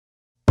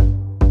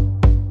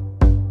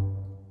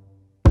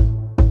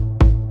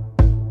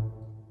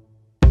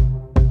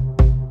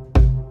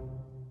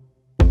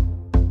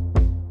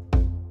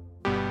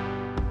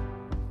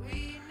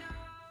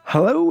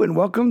Hello and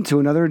welcome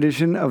to another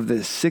edition of the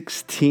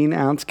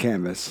 16-ounce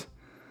Canvas,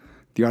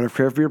 the Art of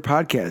Craft Beer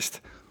podcast.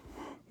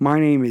 My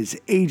name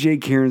is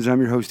AJ Cairns.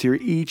 I'm your host here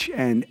each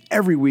and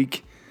every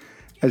week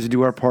as we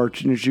do our part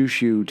to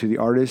introduce you to the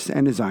artists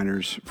and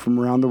designers from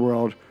around the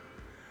world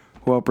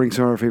who help bring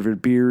some of our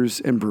favorite beers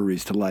and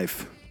breweries to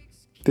life.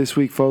 This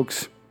week,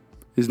 folks,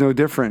 is no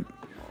different.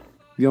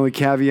 The only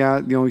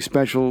caveat, the only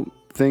special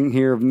thing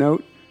here of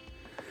note,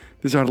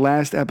 this is our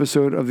last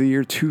episode of the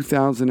year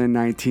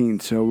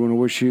 2019, so we want to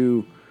wish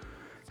you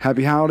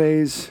happy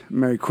holidays,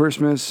 Merry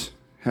Christmas,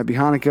 Happy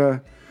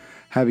Hanukkah,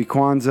 Happy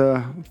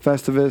Kwanzaa,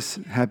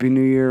 Festivus, Happy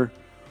New Year.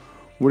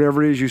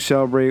 Whatever it is you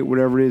celebrate,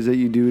 whatever it is that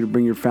you do to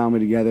bring your family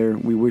together,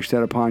 we wish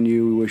that upon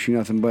you. We wish you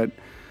nothing but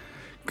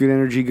good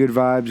energy, good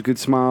vibes, good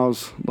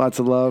smiles, lots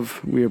of love.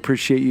 We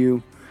appreciate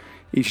you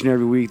each and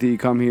every week that you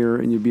come here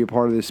and you be a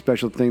part of this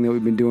special thing that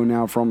we've been doing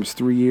now for almost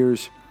 3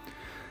 years.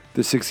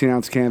 The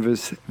 16-ounce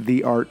Canvas,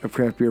 the Art of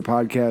Craft Beer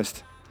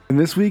podcast. And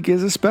this week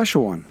is a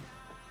special one.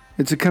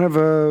 It's a kind of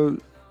a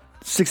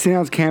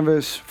 16-ounce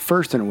Canvas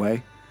first in a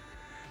way.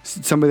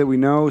 Somebody that we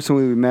know,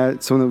 somebody we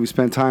met, someone that we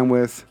spent time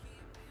with,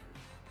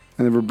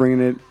 and then we're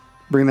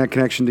bringing that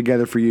connection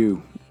together for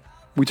you.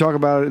 We talk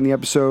about it in the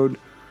episode.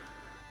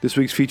 This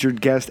week's featured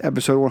guest,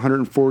 episode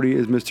 140,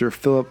 is Mr.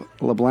 Phillip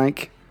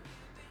LeBlanc.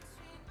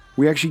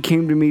 We actually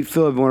came to meet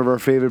Phillip in one of our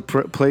favorite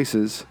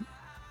places.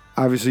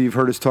 Obviously, you've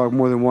heard us talk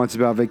more than once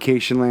about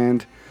vacation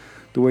land,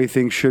 the way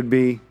things should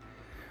be.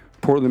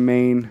 Portland,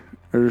 Maine,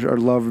 our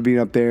love of being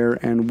up there.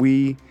 And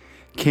we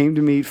came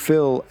to meet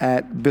Phil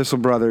at Bissell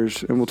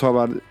Brothers, and we'll talk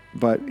about it.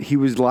 But he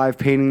was live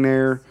painting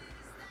there.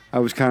 I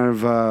was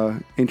kind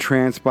of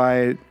entranced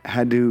by it,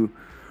 had to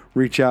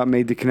reach out,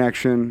 made the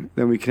connection.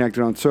 Then we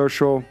connected on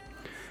social.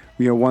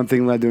 One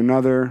thing led to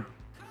another.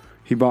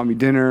 He bought me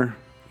dinner.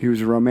 He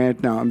was a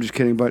romantic. No, I'm just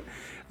kidding. But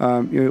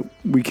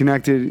we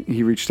connected.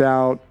 He reached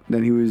out.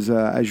 Then he was,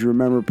 as you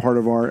remember, part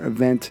of our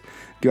event,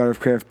 the Art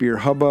of Craft Beer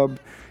HUBBUB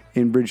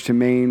in Bridgton,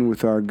 Maine,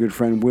 with our good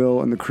friend Will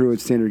and the crew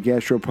at Standard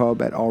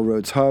Gastropub at All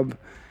Roads Hub.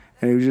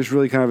 And it was just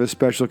really kind of a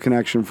special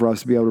connection for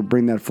us to be able to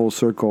bring that full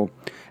circle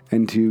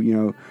and to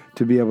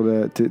be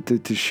able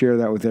to share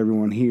that with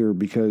everyone here,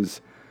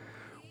 because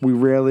we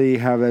rarely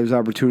have those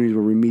opportunities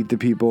where we meet the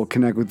people,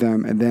 connect with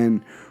them, and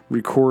then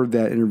record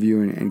that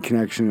interview and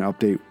connection and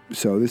update.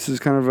 So this is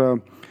kind of a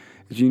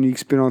unique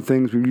spin on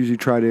things. We usually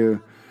try to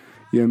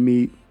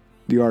meet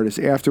the artists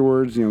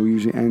afterwards. We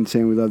usually end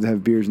saying we love to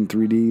have beers in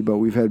 3D, but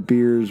we've had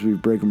beers,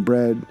 we've broken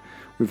bread,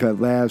 we've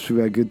had laughs,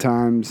 we've had good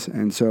times,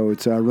 and so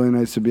it's really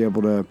nice to be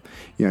able to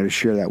to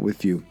share that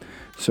with you.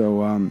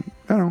 So I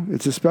don't know,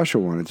 it's a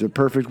special one. It's a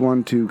perfect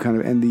one to kind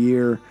of end the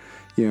year,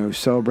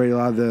 celebrate a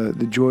lot of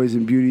the joys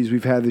and beauties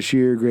we've had this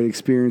year, great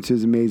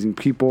experiences, amazing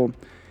people.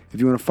 If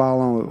you want to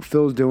follow on what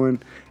Phil's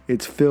doing,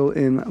 it's Phil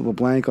in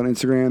LeBlanc on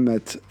Instagram.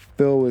 That's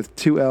Phil with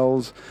 2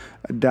 L's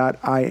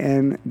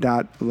 .in.LeBlanc,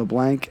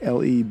 LEBLANC.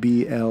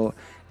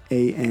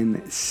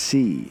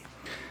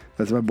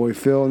 That's my boy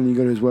Phil, and you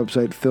go to his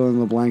website,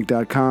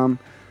 philinleblanc.com,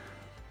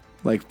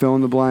 like Phil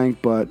in the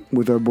Blank, but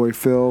with our boy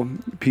Phil,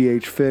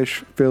 PH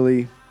Fish,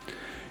 Philly,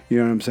 you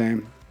know what I'm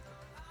saying?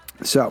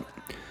 So,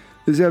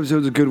 this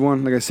episode's a good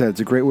one. Like I said,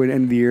 it's a great way to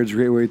end the year. It's a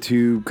great way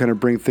to kind of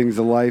bring things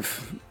to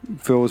life.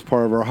 Phil was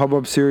part of our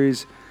HUBBUB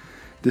series,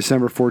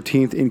 December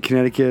 14th in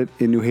Connecticut,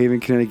 in New Haven,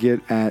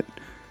 Connecticut, at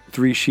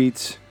 3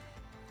 Sheets.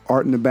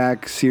 Art in the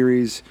Back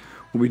series.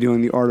 We'll be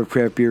doing the Art of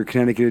Craft Beer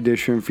Connecticut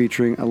edition,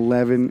 featuring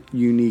 11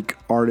 unique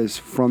artists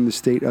from the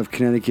state of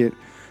Connecticut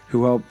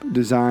who help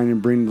design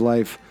and bring to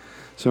life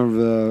some of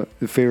the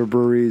favorite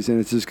breweries, and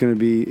it's just going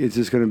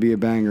to be a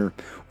banger.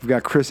 We've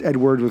got Chris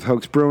Edwards with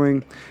Hoax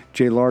Brewing,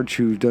 Jay Larch,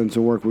 who's done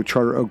some work with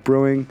Charter Oak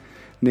Brewing,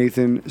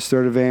 Nathan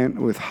Sturdivant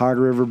with Hog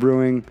River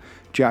Brewing,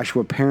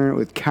 Joshua Parent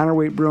with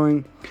Counterweight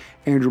Brewing,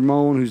 Andrew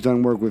Mullen, who's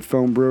done work with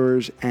Foam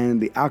Brewers, and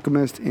The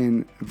Alchemist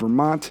in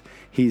Vermont.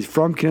 He's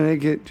from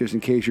Connecticut, just in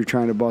case you're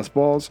trying to bust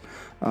balls.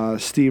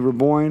 Steve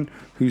Raboyne,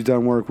 who's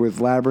done work with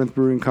Labyrinth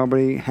Brewing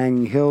Company,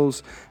 Hanging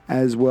Hills,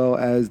 as well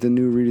as the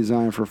new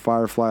redesign for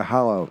Firefly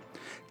Hollow.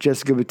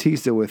 Jessica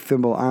Batista with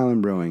Thimble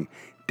Island Brewing.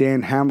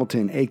 Dan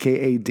Hamilton,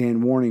 a.k.a.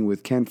 Dan Warning,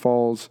 with Kent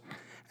Falls,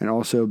 and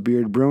also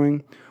Beard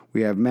Brewing.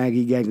 We have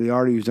Maggie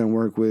Gagliardi, who's done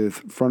work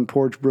with Front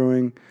Porch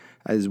Brewing,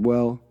 as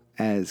well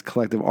as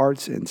Collective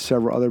Arts and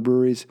several other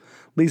breweries.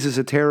 Lisa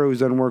Sotero, who's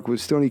done work with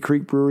Stony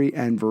Creek Brewery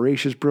and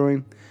Voracious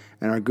Brewing.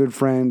 And our good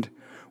friend,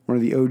 one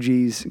of the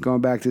OGs,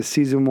 going back to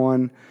Season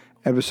 1,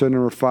 Episode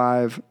number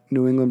 5,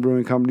 New England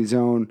Brewing Company's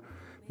own,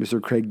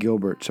 Mr. Craig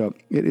Gilbert. So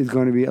it is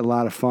going to be a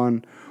lot of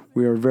fun.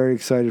 We are very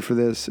excited for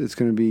this. It's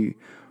going to be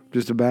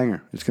just a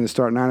banger. It's going to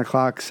start 9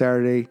 o'clock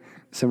Saturday,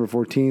 December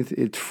 14th.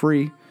 It's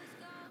free. We're going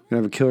to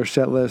have a killer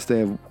set list. They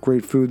have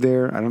great food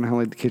there. I don't know how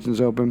late the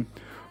kitchen's open.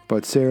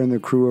 But Sarah and the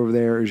crew over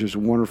there is just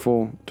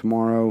wonderful.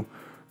 Tomorrow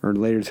or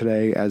later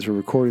today, as we're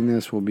recording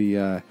this, we'll be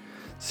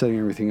setting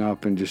everything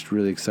up and just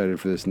really excited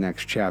for this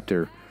next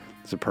chapter.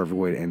 It's a perfect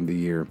way to end the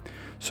year.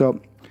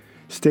 So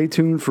stay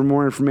tuned for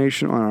more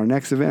information on our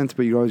next events,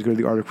 but you can always go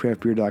to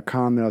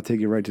theartofcraftbeer.com. That'll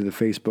take you right to the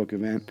Facebook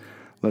event.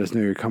 Let us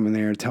know you're coming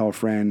there. Tell a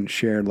friend,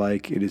 share,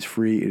 like. It is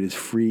free. It is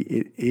free.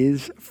 It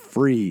is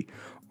free.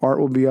 Art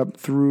will be up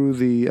through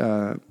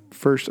the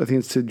first. I think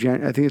it's to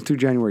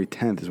January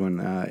 10th is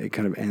when it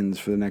kind of ends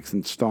for the next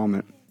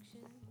installment.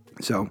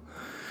 So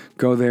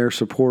go there,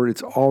 support.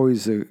 It's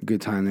always a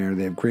good time there.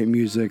 They have great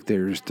music.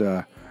 They're just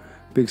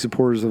big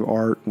supporters of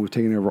art. We've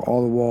taken over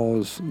all the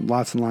walls,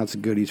 lots and lots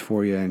of goodies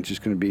for you, and it's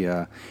just going to be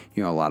a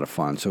lot of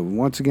fun. So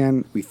once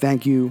again, we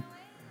thank you.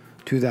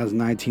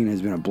 2019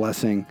 has been a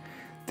blessing.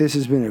 This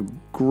has been a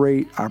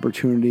great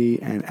opportunity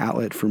and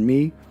outlet for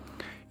me.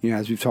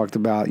 As we've talked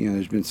about,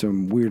 there's been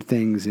some weird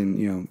things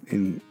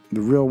in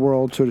the real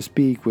world, so to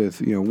speak,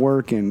 with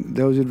work and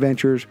those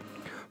adventures.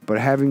 But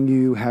having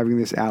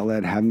this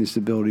outlet, having this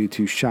ability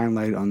to shine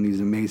light on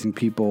these amazing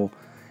people,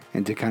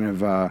 and to kind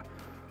of, I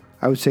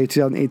would say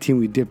 2018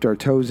 we dipped our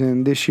toes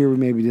in. This year we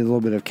maybe did a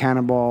little bit of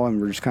cannonball, and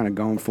we're just kind of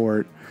going for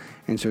it.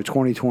 And so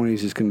 2020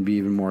 is just going to be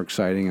even more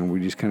exciting, and we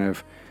just kind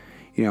of,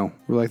 we're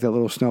like that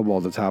little snowball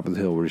at the top of the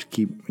hill. We're just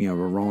we're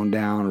rolling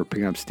down, we're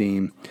picking up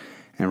steam,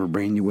 and we're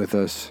bringing you with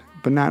us.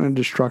 But not in a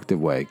destructive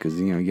way, because,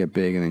 you get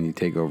big and then you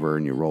take over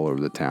and you roll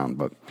over the town.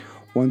 But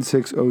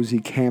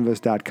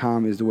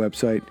 16ozcanvas.com is the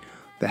website,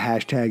 the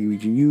hashtag you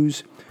can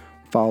use.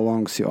 Follow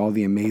along, see all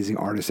the amazing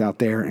artists out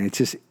there. And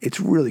it's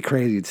really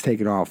crazy. It's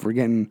taken off. We're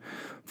getting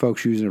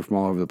folks using it from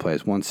all over the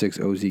place.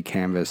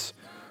 16ozcanvas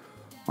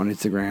on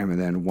Instagram, and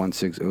then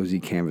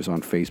 16ozcanvas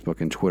on Facebook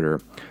and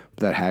Twitter. But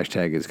that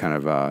hashtag is kind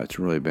of, it's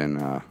really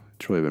been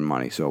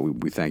money. So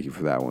we thank you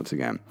for that once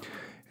again.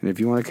 And if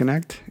you want to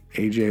connect,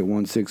 AJ at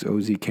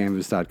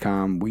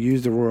 16ozcanvas.com. We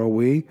use the royal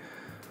we,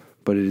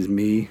 but it is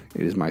me,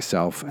 it is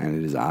myself, and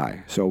it is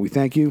I. So we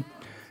thank you.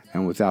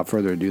 And without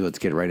further ado, let's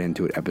get right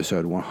into it.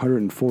 Episode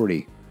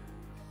 140.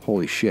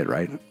 Holy shit,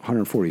 right?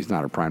 140 is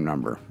not a prime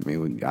number. I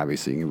mean,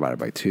 obviously, you can divide it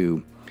by 2.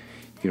 You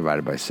can divide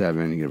it by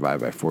 7. You can divide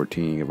it by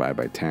 14. You can divide it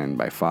by 10,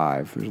 by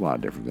 5. There's a lot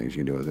of different things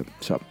you can do with it.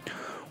 So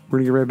we're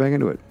going to get right back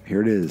into it.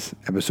 Here it is.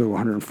 Episode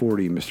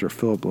 140, Mr.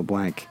 Phillip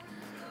LeBlanc.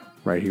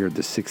 Right here at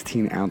the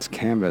 16-ounce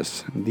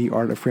canvas, the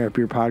Art of Craft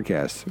Beer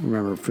podcast.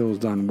 Remember, Phil's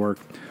done work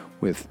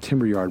with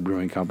Timberyard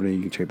Brewing Company.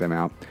 You can check them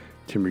out,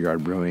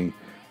 Timberyard Brewing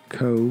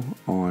Co.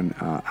 on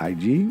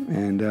IG.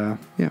 And,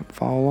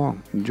 follow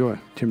along. Enjoy.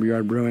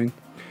 Timberyard Brewing.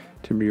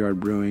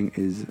 Timberyard Brewing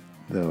is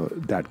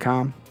the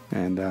 .com.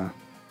 And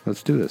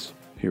let's do this.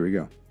 Here we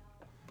go.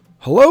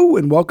 Hello,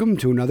 and welcome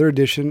to another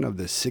edition of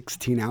the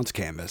 16-ounce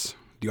canvas,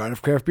 the Art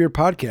of Craft Beer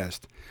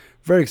podcast.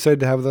 Very excited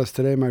to have with us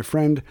today my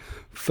friend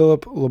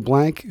Phillip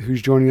LeBlanc,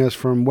 who's joining us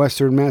from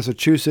Western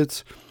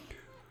Massachusetts.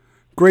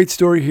 Great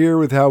story here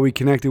with how we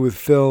connected with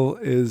Phil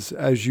is,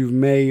 as you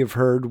may have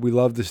heard, we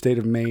love the state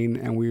of Maine,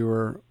 and we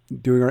were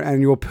doing our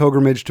annual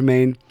pilgrimage to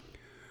Maine.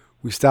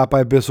 We stopped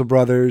by Bissell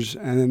Brothers,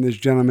 and then this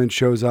gentleman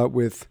shows up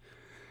with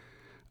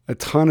a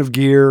ton of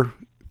gear,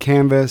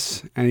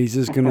 canvas, and he's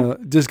just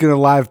gonna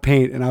live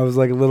paint. And I was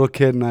like a little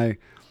kid, and I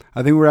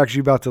think we're actually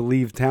about to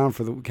leave town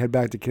head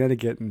back to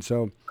Connecticut, and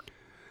so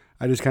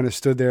I just kind of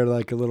stood there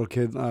like a little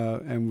kid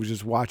and was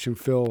just watching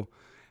Phil.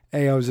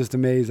 I was just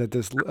amazed at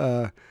this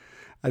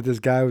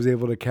guy who was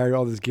able to carry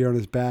all this gear on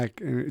his back,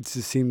 and it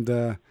just seemed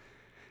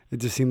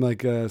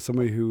like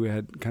somebody who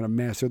had kind of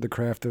mastered the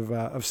craft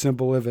of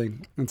simple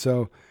living. And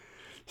so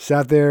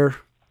sat there,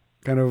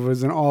 kind of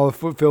was in awe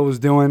of what Phil was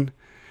doing,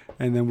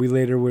 and then we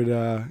later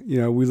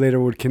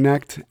would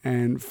connect.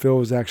 And Phil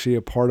was actually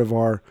a part of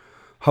our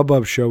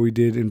HUBBUB show we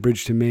did in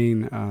Bridgton,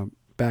 Maine,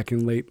 back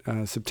in late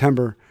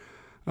September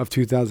of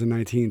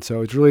 2019.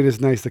 So it's really just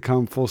nice to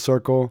come full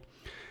circle.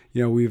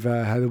 We've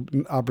had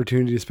an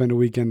opportunity to spend a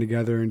weekend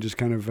together, and just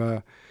kind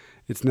of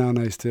it's now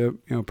nice to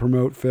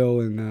promote Phil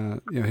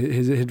and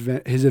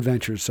his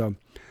adventures. So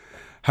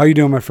how you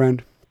doing, my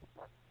friend?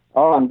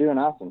 Oh, I'm doing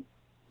awesome.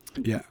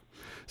 Yeah.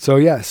 So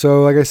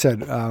like I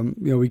said,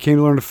 we came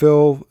to learn to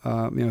Phil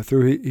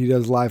through he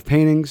does live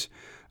paintings,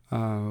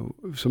 some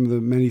of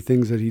the many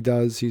things that he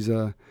does. He's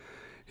a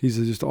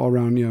just all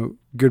around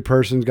good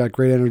person. He's got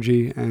great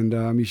energy, and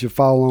you should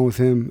follow along with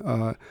him.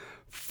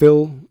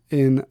 Phil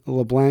in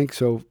LeBlanc,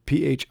 so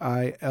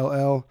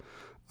PhillIn,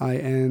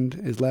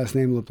 his last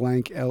name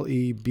LeBlanc,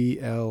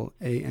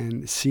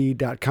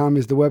 LEBLANC.com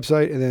is the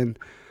website, and then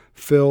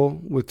Phil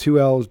with 2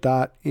 L's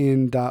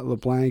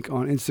 .in.LeBlanc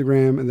on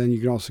Instagram, and then you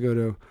can also go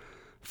to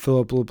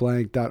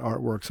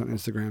PhillipLeBlanc.artworks on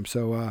Instagram.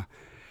 So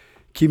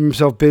keeping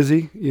himself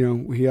busy.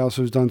 He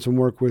also has done some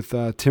work with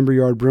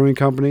Timberyard Brewing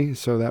Company,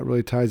 so that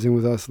really ties in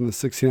with us in the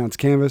 16-ounce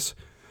canvas.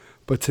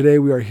 But today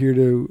we are here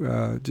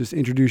to just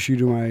introduce you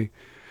to my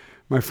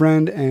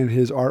friend and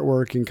his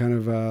artwork, and kind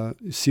of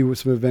see what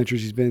some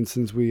adventures he's been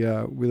since we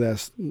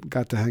last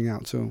got to hang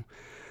out. So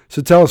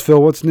tell us, Phil,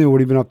 what's new?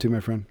 What have you been up to, my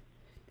friend?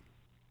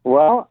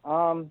 Well,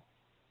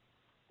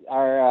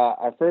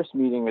 our first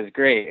meeting was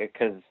great,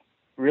 because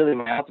really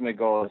my ultimate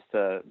goal is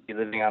to be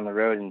living on the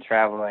road and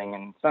traveling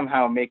and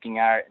somehow making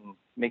art and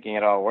making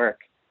it all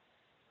work.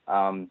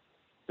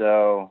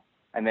 So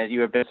I met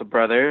you at Bissell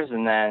Brothers,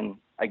 and then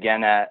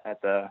again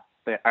at the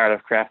Art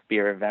of Craft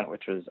Beer event,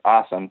 which was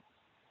awesome.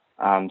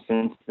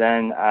 Since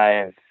then,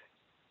 I've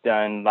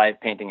done live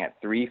painting at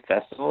 3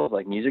 festivals,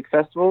 like music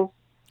festivals,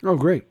 Oh,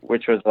 great.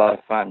 which was a lot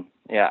of fun.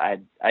 Yeah,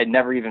 I'd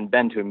never even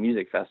been to a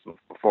music festival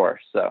before,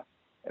 so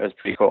it was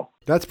pretty cool.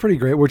 That's pretty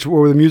great. What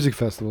were the music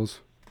festivals?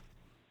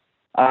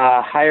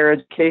 Higher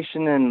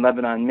education in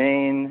Lebanon,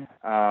 Maine,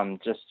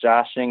 just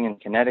joshing in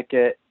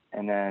Connecticut,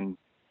 and then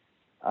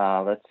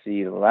let's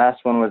see, the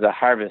last one was a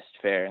harvest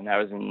fair, and that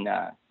was in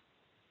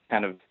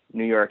kind of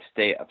New York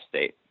State,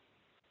 upstate.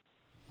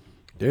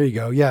 There you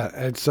go. Yeah,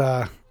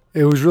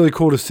 it was really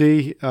cool to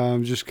see.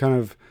 Just kind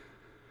of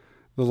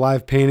the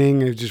live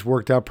painting. It just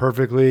worked out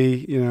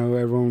perfectly. You know,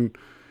 everyone.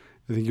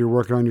 I think you're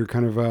working on your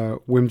kind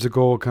of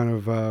whimsical kind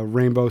of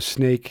rainbow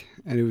snake,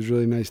 and it was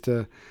really nice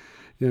to,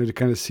 to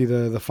kind of see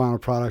the final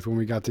product when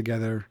we got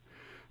together.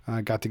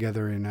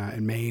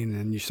 In Maine,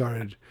 and you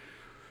started.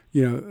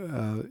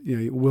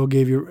 Will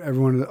gave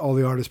everyone, all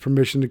the artists,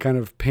 permission to kind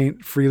of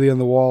paint freely on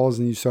the walls,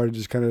 and you started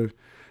just kind of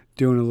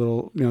doing a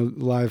little,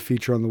 live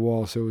feature on the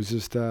wall. So it was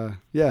just,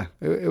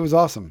 it was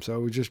awesome. So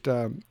it was just,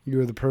 you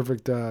were the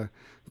perfect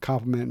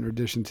complement and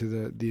addition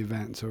to the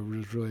event. So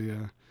we're just really,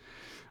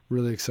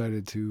 really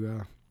excited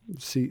to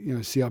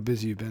see how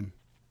busy you've been.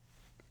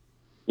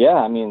 Yeah,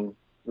 I mean,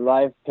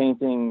 live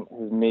painting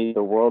has made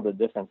the world of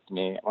difference to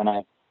me. When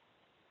I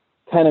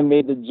kind of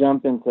made the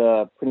jump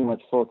into pretty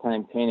much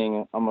full-time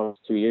painting almost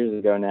 2 years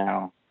ago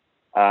now,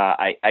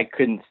 I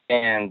couldn't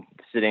stand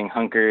sitting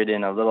hunkered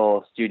in a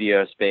little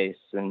studio space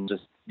and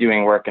just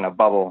doing work in a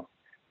bubble.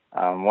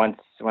 Once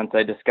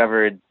I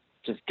discovered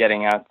just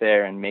getting out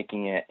there and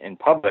making it in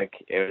public,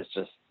 it was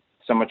just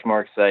so much more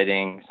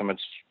exciting, so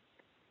much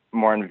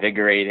more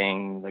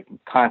invigorating, like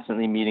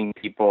constantly meeting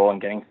people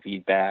and getting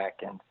feedback,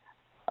 and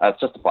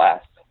it's just a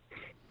blast.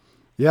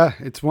 Yeah,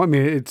 it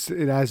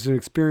has an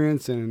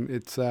experience, and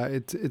it's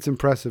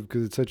impressive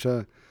because it's such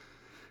a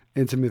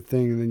intimate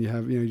thing, and then you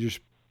have you're just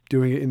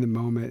doing it in the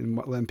moment and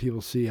letting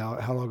people see how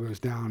it all goes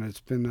down.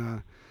 It's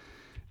been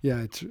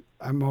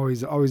I'm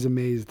always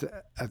amazed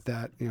at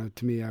that.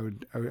 To me, I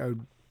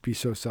would be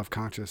so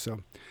self-conscious. So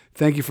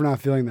thank you for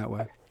not feeling that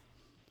way.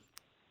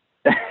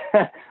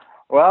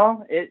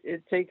 Well,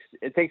 it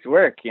takes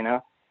work.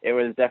 It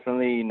was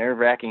definitely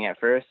nerve-wracking at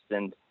first,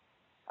 and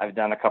I've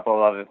done a couple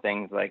of other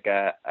things, like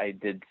I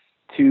did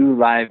 2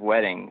 live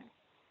weddings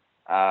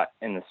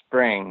in the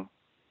spring.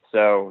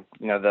 So,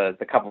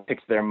 the couple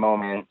picks their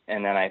moment,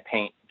 and then I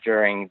paint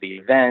during the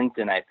event,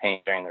 and I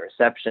paint during the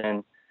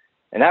reception.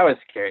 And that was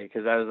scary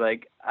because I was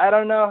like, I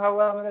don't know how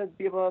well I'm going to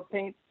be able to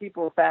paint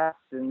people fast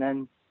and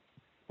then,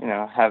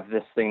 have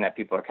this thing that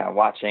people are kind of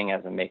watching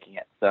as I'm making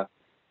it. So,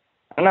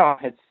 I don't know.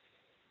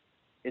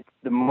 It's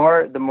the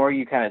more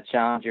you kind of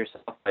challenge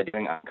yourself by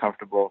doing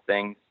uncomfortable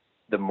things,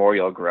 the more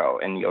you'll grow,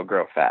 and you'll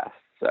grow fast.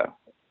 So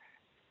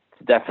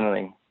it's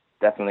definitely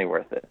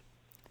worth it.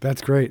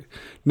 That's great.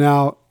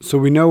 Now, so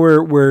we know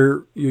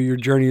where your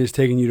journey is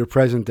taking you to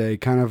present day.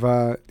 Kind of,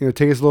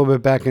 take us a little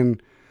bit back in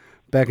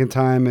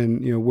time,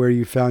 and where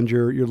you found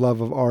your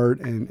love of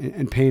art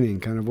and painting.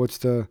 Kind of,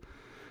 what are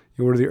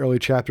the early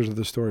chapters of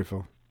the story,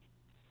 Phil?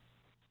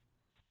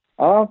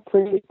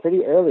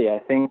 Pretty early. I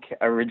think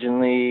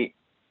originally,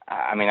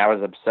 I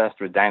was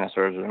obsessed with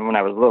dinosaurs when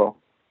I was little.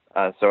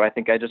 So I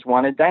think I just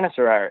wanted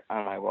dinosaur art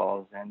on my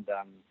walls, and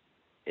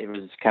it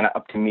was kind of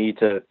up to me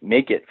to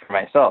make it for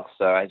myself.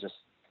 So I just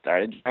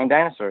started drawing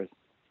dinosaurs,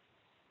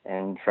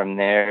 and from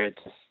there it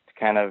just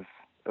kind of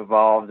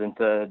evolved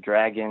into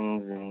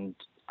dragons and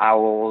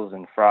owls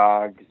and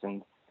frogs,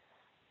 and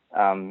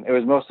it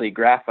was mostly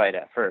graphite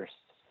at first,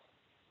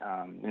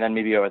 and then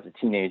maybe as a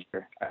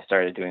teenager I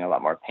started doing a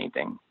lot more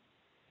painting,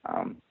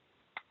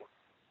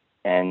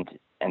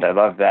 and I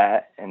loved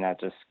that, and that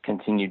just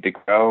continued to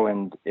grow,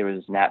 and it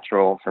was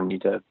natural for me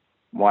to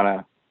want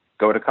to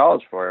go to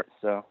college for it.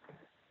 So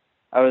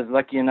I was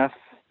lucky enough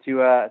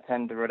to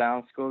attend the Rhode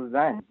Island School of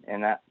Design,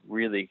 and that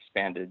really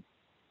expanded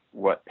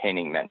what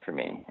painting meant for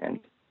me and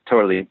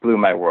totally blew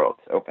my world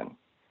open.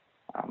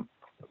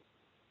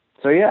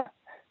 So yeah,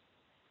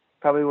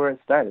 probably where it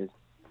started.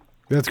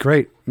 That's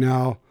great.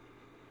 Now,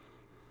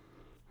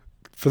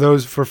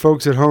 for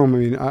folks at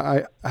home,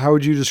 how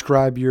would you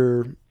describe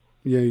your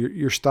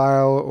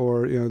style,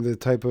 or the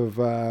type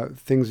of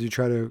things you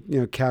try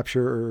to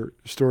capture, or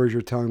stories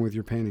you're telling with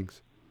your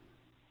paintings?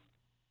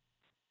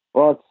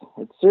 Well,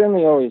 it's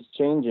certainly always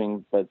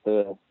changing, but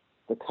the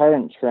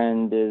current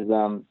trend is,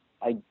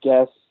 I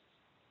guess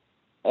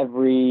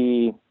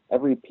every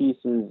piece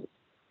is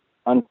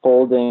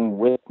unfolding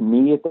with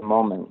me at the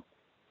moment.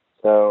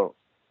 So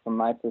from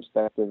my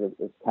perspective,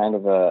 it's kind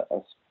of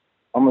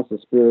almost a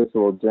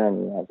spiritual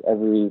journey. Like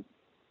every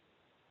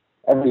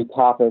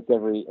topic,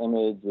 every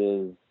image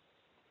is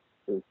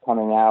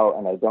coming out,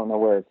 and I don't know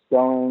where it's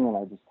going, and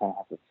I just kind of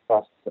have to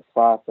trust the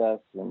process.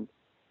 And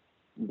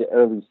the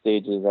early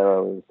stages are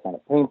always kind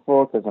of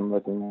painful because I'm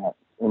looking at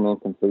an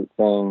incomplete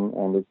thing,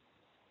 and it's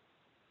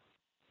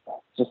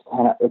just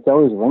it's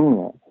always winging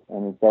it,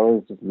 and it's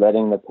always just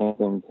letting the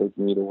painting take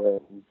me to where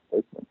it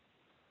takes me.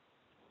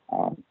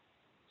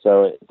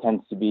 So it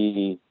tends to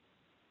be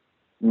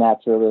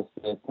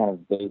naturalistic, kind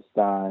of based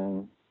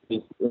in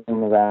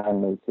and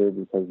around nature,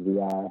 because we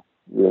are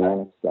we are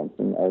an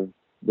extension of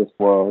this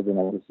world and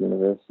of this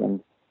universe, and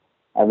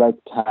I like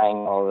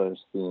tying all those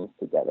themes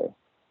together.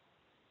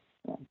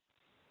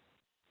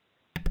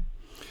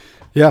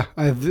 Yeah,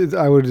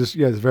 I would just,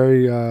 it's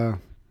very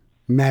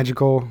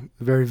magical,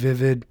 very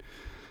vivid.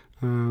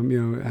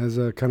 It has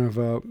a kind of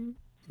a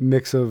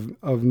mix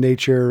of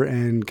nature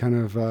and kind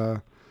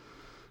of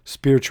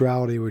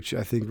spirituality, which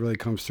I think really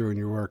comes through in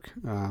your work,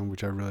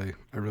 which I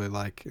really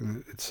like.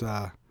 And it's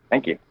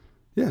thank you.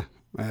 Yeah,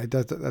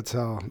 that's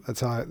how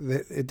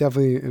it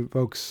definitely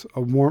evokes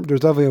a warmth.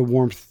 There's definitely a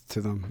warmth to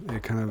them.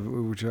 It kind of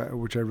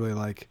which I really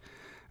like.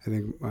 I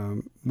think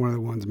one of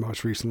the ones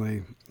most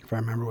recently, if I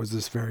remember, was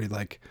this very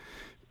like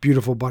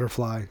beautiful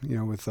butterfly,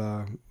 with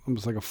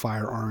almost like a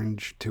fire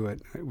orange to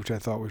it, which I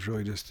thought was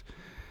really just,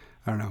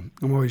 I don't know.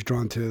 I'm always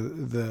drawn to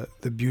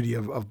the beauty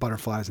of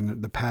butterflies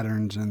and the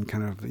patterns and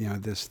kind of,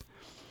 this,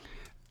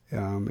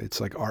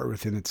 it's like art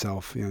within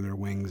itself, their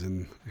wings,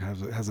 and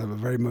it has a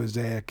very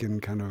mosaic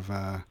and kind of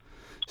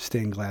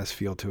stained glass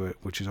feel to it,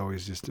 which is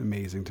always just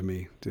amazing to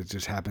me. It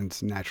just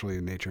happens naturally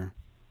in nature.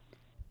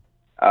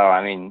 Oh,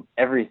 I mean,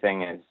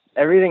 everything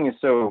is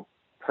so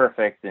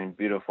perfect and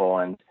beautiful,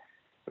 and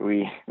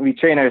we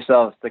train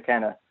ourselves to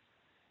kind of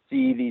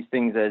see these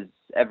things as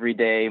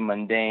everyday,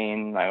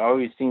 mundane. Like, oh,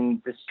 we've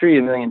seen this tree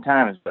a million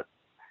times, but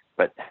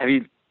have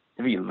you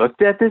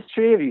looked at this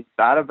tree? Have you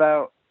thought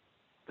about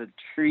the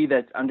tree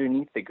that's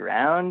underneath the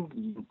ground?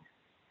 You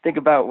think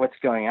about what's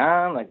going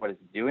on, like what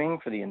it's doing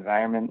for the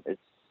environment.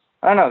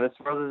 I don't know. This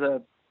world is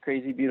a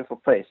crazy, beautiful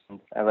place,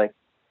 and I like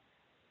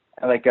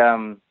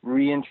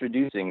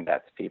reintroducing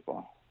that to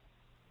people.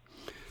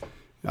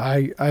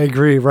 I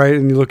agree, right?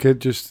 And you look at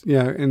just,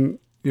 and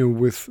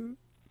with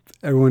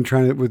everyone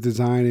trying to, with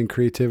design and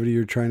creativity,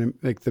 you're trying to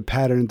make the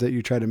patterns that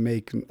you try to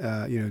make,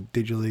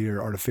 digitally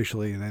or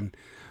artificially. And then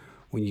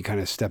when you kind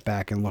of step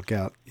back and look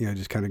out,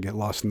 just kind of get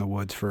lost in the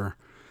woods for,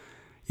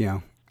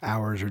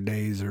 hours or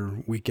days or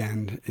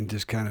weekend, and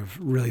just kind of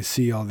really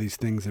see all these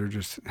things that are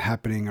just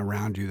happening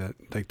around you that,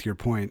 like, to your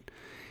point,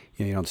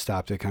 you don't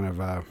stop to kind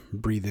of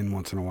breathe in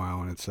once in a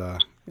while. And it's,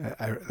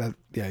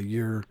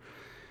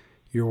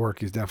 your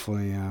work is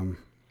definitely,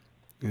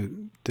 it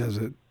does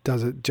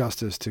it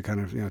justice to kind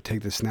of,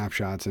 take the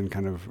snapshots and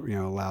kind of,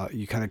 allow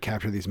you kind of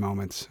capture these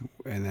moments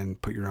and then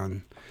put your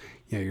own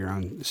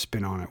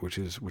spin on it, which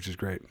is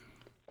great.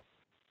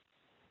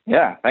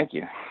 Yeah. Thank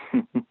you.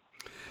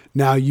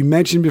 Now, you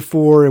mentioned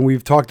before, and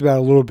we've talked about it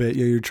a little bit,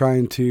 you're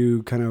trying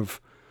to kind of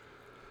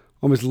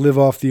almost live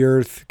off the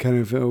earth, kind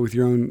of with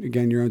your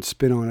own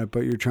spin on it,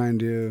 but you're trying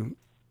to,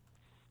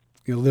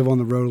 live on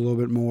the road a little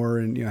bit more.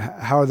 And,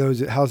 how's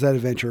that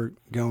adventure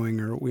going?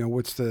 Or,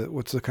 what's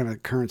the kind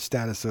of current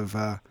status of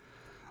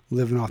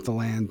living off the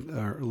land,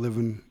 or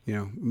living,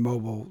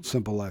 mobile,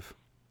 simple life?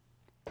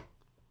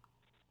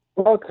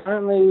 Well,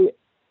 currently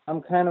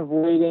I'm kind of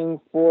waiting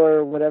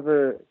for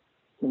whatever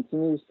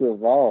continues to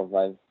evolve.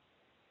 I've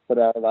put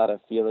out a lot of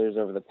feelers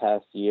over the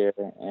past year,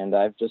 and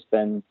I've just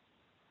been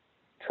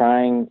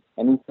trying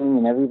anything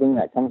and everything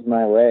that comes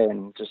my way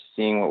and just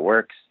seeing what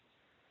works.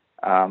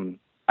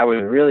 I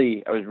was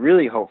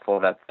really hopeful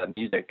that the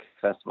music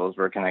festivals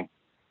were going to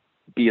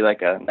be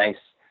like a nice,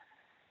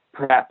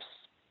 perhaps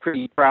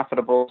pretty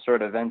profitable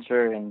sort of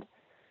venture, and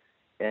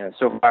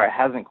so far it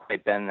hasn't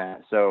quite been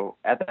that. So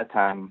at that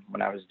time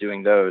when I was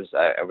doing those,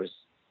 I was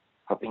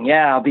hoping,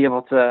 I'll be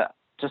able to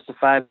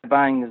justify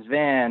buying this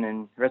van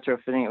and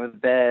retrofitting it with a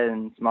bed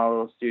and small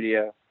little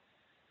studio.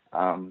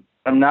 I'm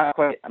not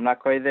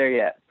quite there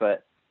yet,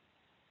 but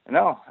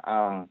no,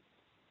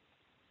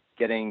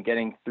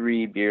 getting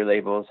 3 beer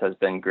labels has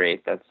been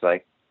great. That's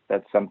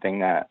something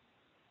that,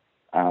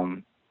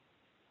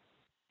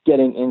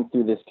 getting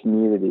into this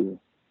community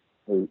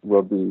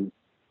will be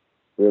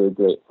really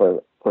great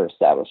for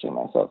establishing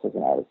myself as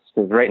an artist.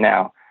 Because right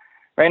now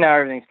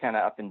everything's kind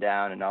of up and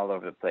down and all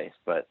over the place,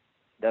 but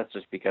that's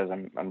just because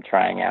I'm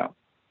trying out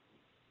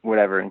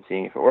whatever and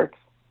seeing if it works.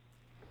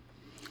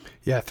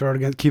 Yeah,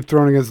 keep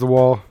throwing against the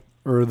wall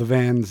or the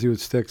van and see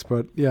what sticks.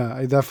 But yeah,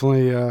 I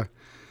definitely,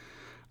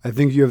 I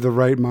think you have the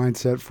right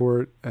mindset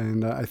for it,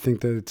 and I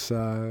think that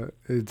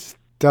it's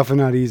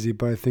definitely not easy.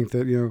 But I think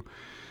that your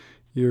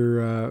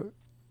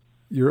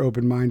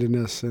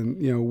open-mindedness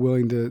and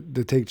willing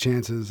to take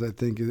chances, I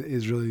think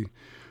is really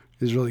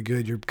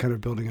good. You're kind of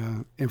building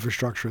a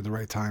infrastructure at the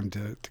right time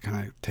to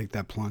kind of take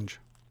that plunge.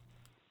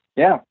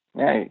 Yeah,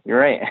 you're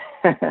right.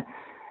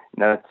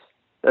 No,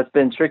 that's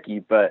been tricky,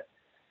 but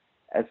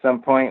at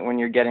some point when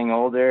you're getting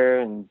older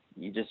and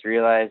you just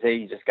realize, hey,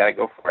 you just got to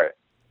go for it.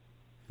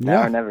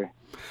 Now or never.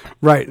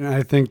 Right. And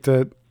I think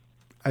that,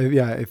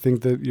 I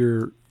think that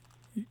you're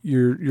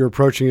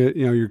approaching it,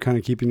 you're kind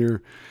of keeping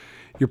you're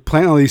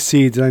planting all these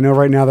seeds. And I know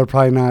right now they're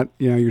probably not,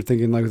 you're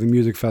thinking like the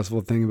music festival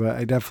thing, but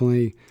I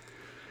definitely,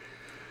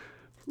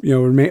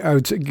 I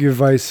would give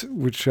advice,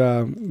 which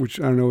I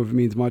don't know if it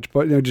means much,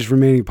 but just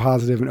remaining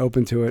positive and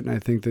open to it. And I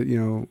think that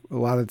a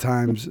lot of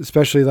times,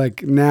 especially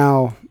like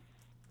now,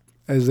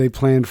 as they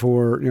plan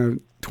for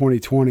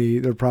 2020,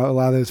 they're probably a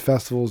lot of those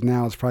festivals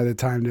now. It's probably the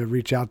time to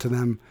reach out to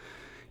them,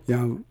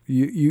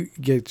 you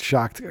get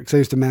shocked. Because I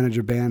used to manage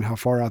a band, how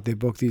far out they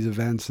book these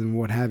events and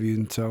what have you.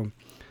 And so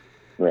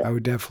Right. I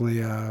would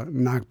definitely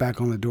knock back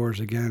on the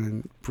doors again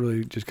and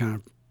really just kind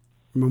of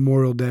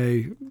Memorial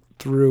Day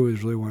through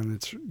is really when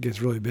it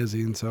gets really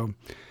busy. And so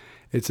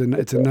it's a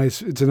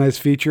nice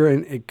feature.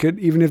 And it could,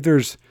 even if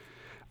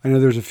I know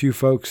there's a few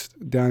folks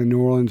down in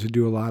New Orleans who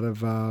do a lot of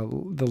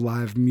the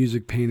live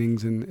music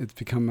paintings, and it's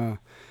become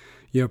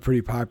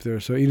pretty popular.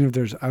 So even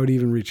if I would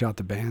even reach out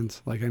to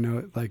bands. Like I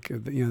know,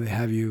 they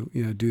have you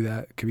do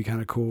that. It could be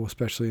kind of cool,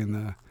 especially in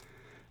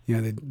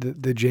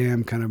the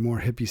jam kind of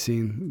more hippie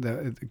scene. That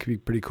it could be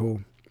pretty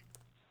cool.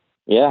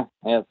 Yeah,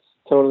 it's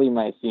totally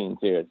my scene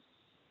too. It's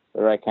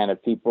the right kind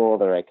of people,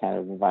 the right kind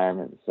of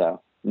environment. So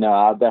no,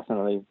 I'll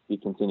definitely be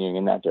continuing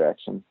in that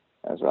direction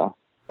as well.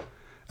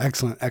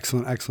 Excellent.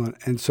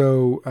 And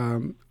so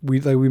we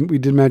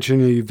did mention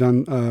you've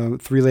done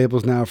 3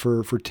 labels now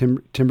for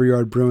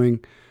Timberyard Brewing.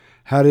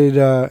 How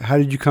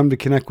did you come to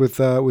connect with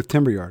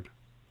Timberyard?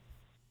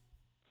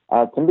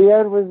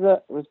 Timberyard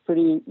was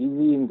pretty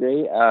easy and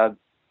great.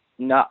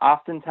 Not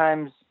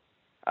oftentimes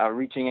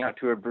reaching out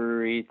to a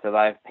brewery to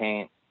live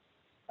paint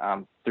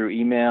through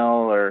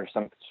email or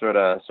some sort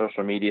of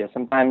social media.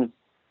 Sometimes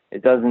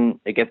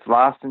it gets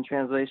lost in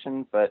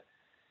translation, but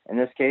in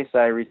this case,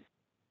 I reached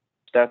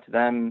out to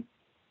them.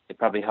 It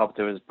probably helped.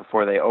 It was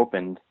before they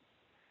opened,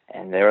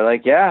 and they were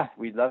like, "Yeah,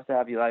 we'd love to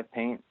have you live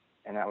paint."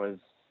 And that was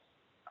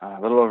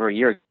a little over a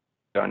year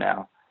ago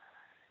now.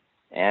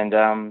 And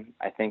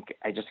I think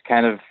I just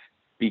kind of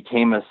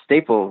became a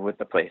staple with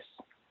the place.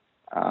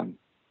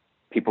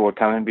 People would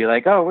come and be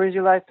like, "Oh, where's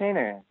your live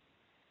painter?"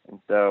 And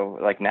so,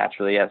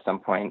 naturally, at some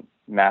point,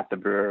 Matt, the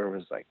brewer,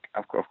 was like,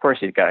 "Of course,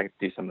 he's got to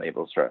do some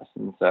labels for us."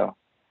 And so,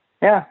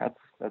 yeah,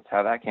 that's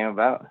how that came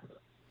about.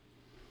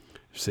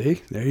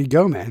 See, there you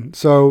go, man.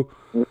 So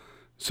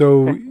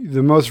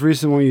the most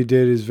recent one you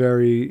did is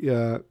very,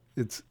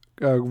 it's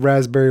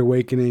Raspberry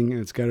Awakening,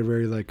 and it's got a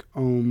very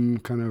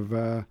kind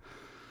of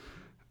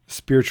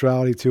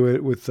spirituality to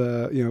it with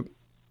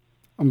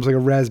almost like a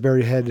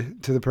raspberry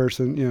head to the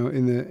person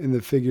in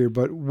the figure.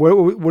 But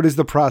what is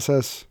the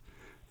process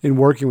in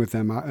working with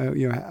them?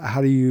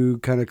 How do you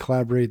kind of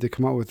collaborate to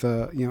come up with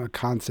a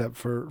concept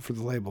for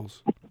the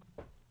labels?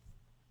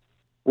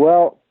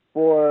 Well,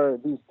 for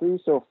these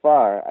 3 so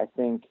far, I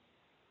think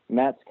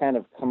Matt's kind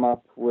of come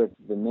up with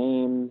the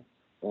name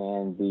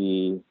and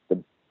the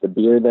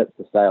beer, the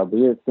style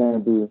beer it's going to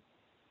be.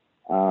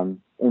 And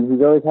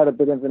he's always had a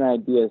bit of an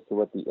idea as to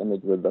what the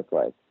image would look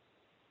like.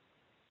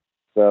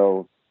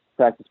 So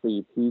Practice for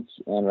You Peach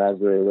and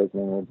Raspberry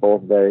Awakening were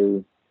both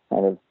very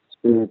kind of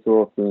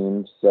spiritual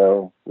themed.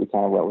 So we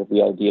kind of went with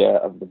the idea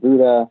of the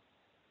Buddha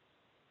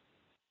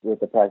with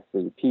the Practice for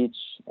You Peach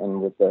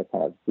and with the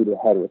kind of Buddha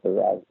head with the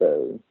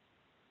raspberry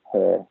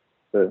hair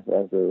for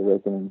Raspberry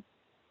Awakening.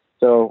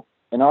 So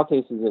in all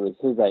cases, it was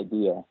his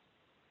idea,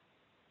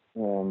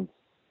 and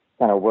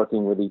kind of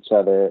working with each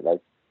other.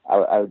 Like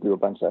I would do a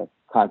bunch of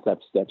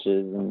concept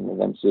sketches, and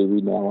eventually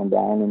we'd nail one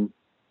down, and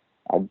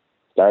I'd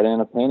start in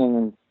a painting.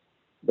 And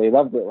they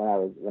loved it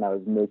when I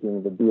was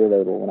making the beer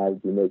label, when I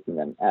would be making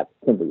them at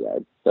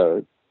Timberyard.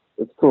 So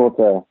it's cool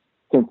to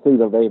complete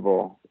a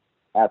label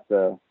at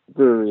the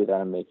brewery that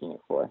I'm making it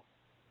for.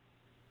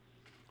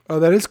 Oh,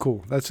 that is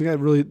cool. That's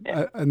really,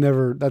 I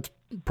never, that's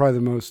probably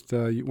the most,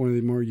 one of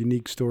the more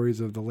unique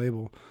stories of the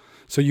label.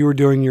 So you were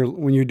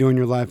when you were doing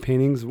your live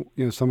paintings,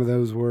 some of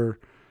those were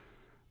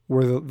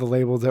the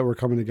labels that were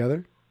coming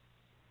together?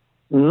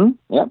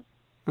 Mm-hmm. Yep.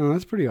 Oh,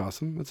 that's pretty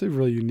awesome. That's a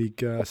really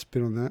unique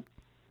spin on that.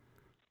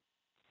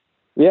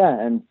 Yeah,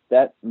 and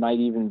that might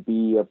even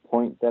be a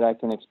point that I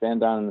can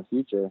expand on in the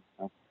future.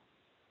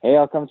 Hey,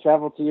 I'll come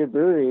travel to your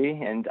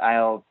brewery and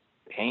I'll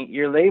paint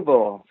your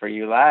label for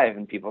you live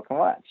and people can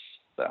watch.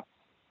 So,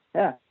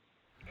 yeah.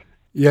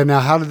 Yeah, now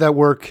how did that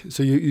work?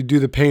 So you do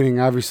the painting.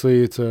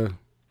 Obviously, it's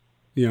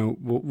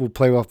we'll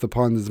play off the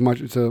puns.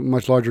 It's a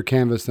much larger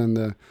canvas than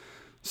the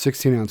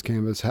 16-ounce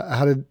canvas.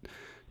 How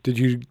did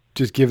you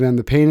just give them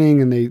the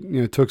painting and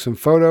they took some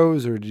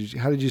photos, or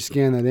how did you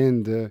scan that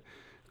in?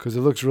 Because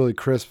it looks really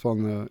crisp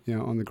on the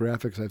on the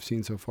graphics I've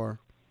seen so far.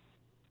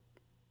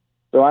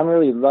 So I'm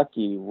really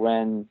lucky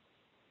when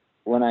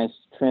I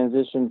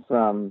transitioned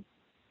from,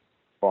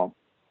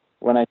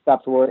 when I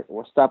stopped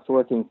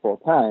working full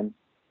time,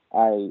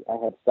 I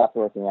had stopped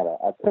working at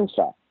a print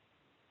shop.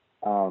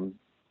 And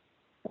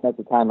at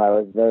the time I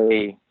was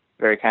very,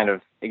 very kind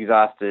of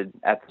exhausted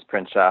at this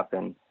print shop,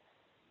 and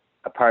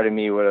a part of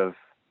me would have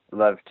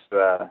loved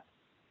to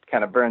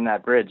kind of burn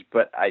that bridge,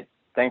 but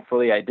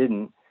thankfully I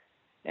didn't,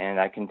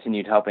 and I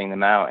continued helping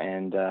them out,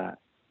 and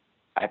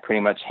I pretty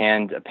much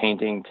hand a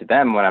painting to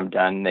them when I'm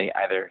done. They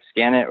either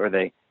scan it or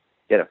they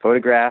get it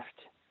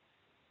photographed,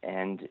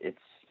 and it's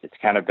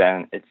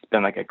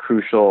been like a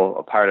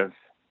crucial part of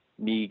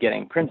me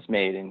getting prints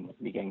made and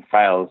me getting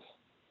files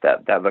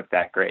that look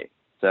that great.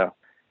 So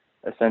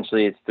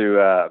essentially it's through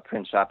a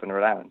print shop in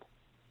Rhode Island.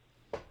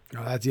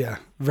 Oh, that's,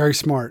 very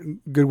smart.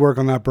 Good work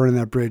on not burning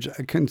that bridge.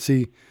 I couldn't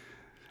see,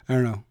 I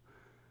don't know.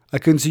 I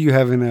couldn't see you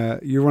having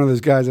you're one of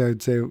those guys I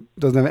would say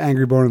doesn't have an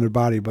angry bone in their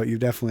body, but you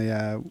definitely,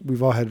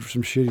 we've all had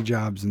some shitty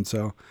jobs. And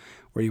so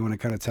where you want to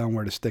kind of tell them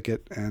where to stick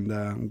it. And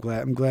I'm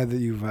glad that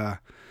you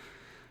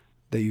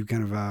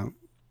kind of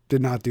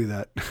did not do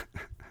that.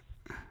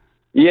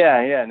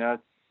 Yeah, no,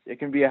 it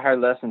can be a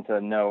hard lesson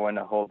to know when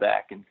to hold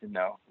back and to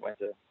know when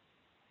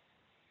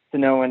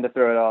to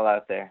throw it all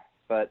out there.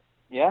 But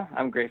yeah,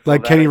 I'm grateful.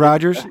 Like Kenny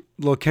Rogers,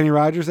 little Kenny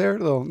Rogers there,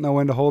 little know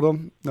when to hold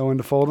them, know when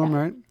to fold them,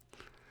 right?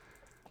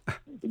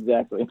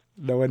 Exactly.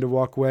 Know when to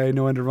walk away,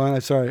 know when to run.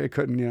 I'm sorry, I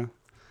couldn't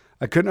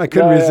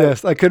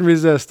resist. I couldn't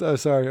resist. Oh,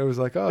 sorry. I was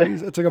like,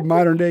 it's like a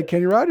modern day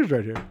Kenny Rogers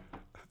right here.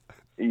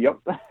 Yep.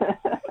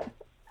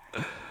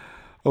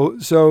 Oh,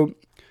 so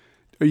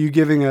are you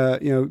giving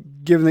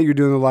given that you're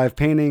doing the live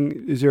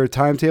painting, is there a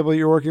timetable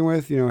you're working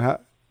with?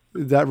 How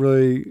is that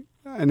really,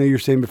 I know you're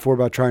saying before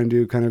about trying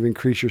to kind of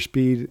increase your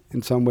speed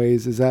in some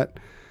ways. Was that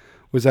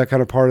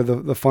kind of part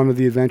of the fun of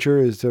the adventure,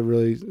 is to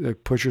really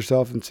push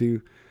yourself and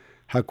see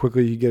how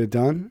quickly you get it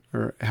done,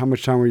 or how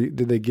much time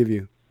did they give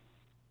you?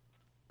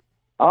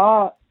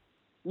 Yeah,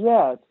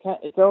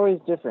 it's always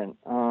different.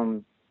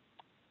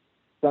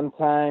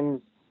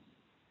 Sometimes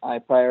I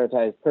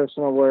prioritize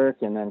personal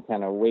work and then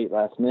kind of wait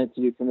last minute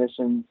to do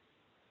commissions.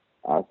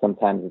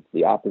 Sometimes it's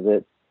the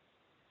opposite.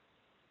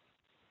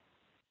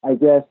 I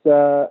guess,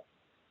 it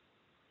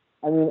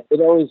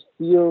always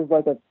feels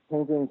like a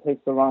painting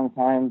takes a long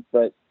time,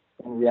 but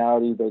in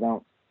reality, a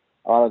lot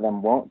of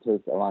them won't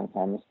take a long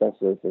time,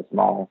 especially if they're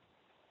small.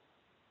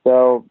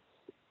 So,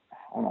 I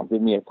don't know,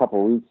 give me a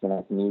couple weeks and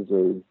I can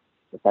usually,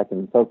 if I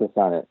can focus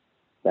on it,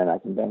 then I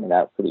can bang it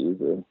out pretty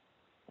easily.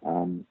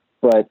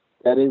 But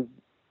that is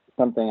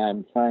something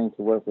I'm trying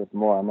to work with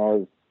more. I'm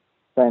always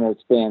trying to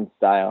expand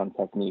style and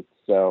technique.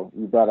 So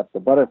you brought up the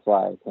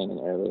butterfly painting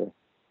earlier.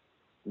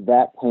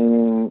 That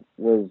painting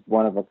was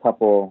one of a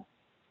couple,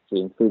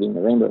 including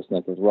the rainbow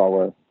snake as well,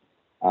 where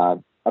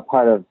a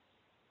part of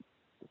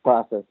the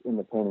process in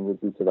the painting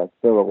would be to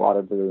fill a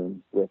water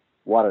balloon with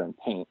water and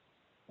paint,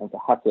 and to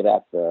huck it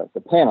at the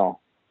panel.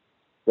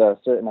 So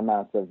certain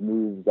amounts of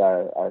moves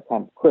are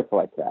kind of quick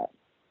like that.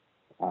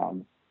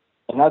 And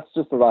that's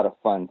just a lot of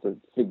fun to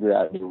figure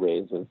out new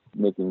ways of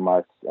making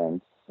marks,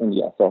 and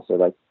yes,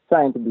 also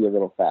trying to be a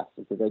little faster,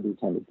 because I do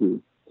tend to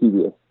be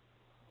tedious.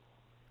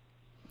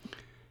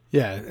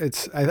 Yeah,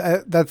 that's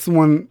the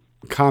one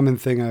common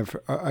thing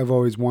I've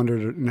always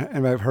wondered,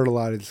 and I've heard a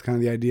lot. It's kind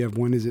of the idea of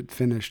when is it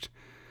finished,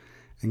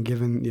 and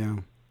given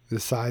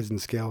the size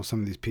and scale of some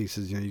of these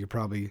pieces, you could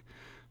probably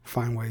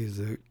find ways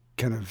to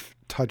kind of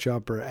touch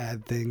up or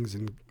add things,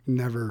 and you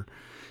kind of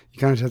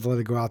just have to let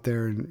it go out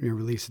there and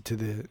release it to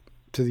the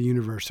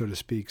universe, so to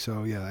speak.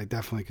 So yeah, I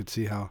definitely could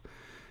see how,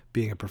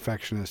 being a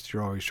perfectionist,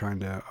 you're always trying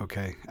to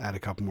add a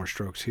couple more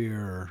strokes here,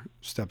 or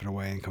stepping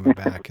away and coming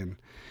back, and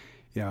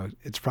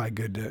it's probably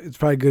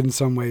good in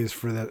some ways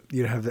for that,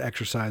 you have the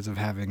exercise of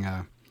having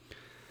a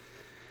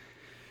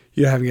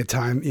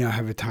time,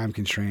 have a time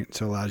constraint,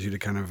 so it allows you to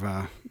kind of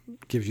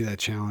gives you that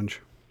challenge.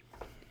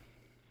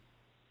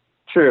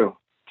 True.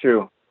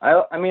 I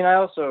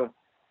also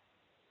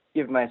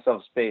give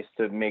myself space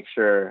to make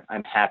sure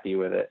I'm happy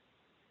with it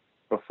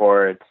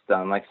before it's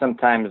done. Like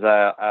sometimes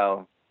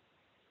I'll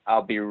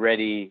be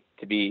ready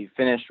to be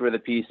finished with a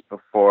piece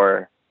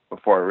before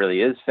it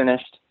really is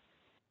finished.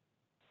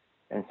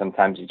 And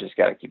sometimes you just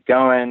got to keep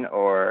going,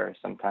 or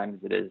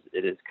sometimes it is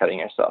cutting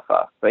yourself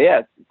off. But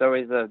yeah, it's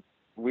always a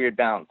weird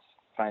balance,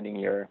 finding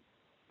your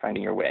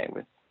way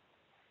with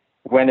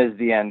when is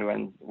the end,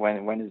 when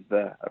is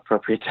the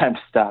appropriate time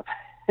to stop.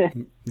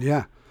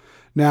 Yeah.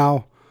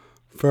 Now,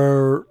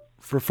 for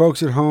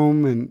folks at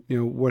home and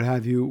what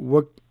have you,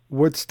 what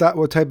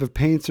type of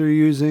paints are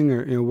you using,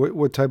 or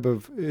what type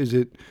of, is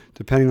it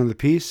depending on the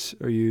piece?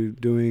 Are you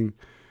doing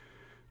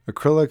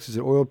acrylics? Is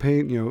it oil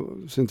paint?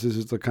 Since this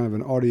is kind of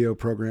an audio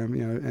program,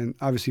 and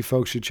obviously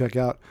folks should check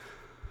out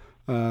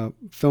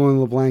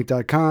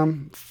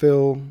phillin.leblanc.com,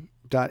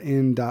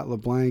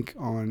 phil.in.leblanc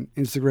on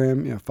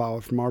Instagram. Follow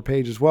it from our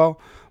page as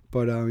well.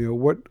 But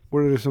what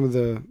are some of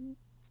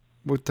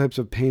what types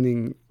of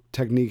painting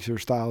techniques or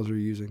styles are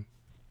you using?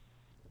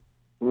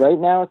 Right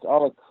now it's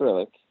all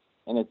acrylic,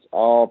 and it's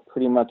all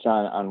pretty much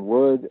on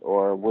wood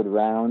or wood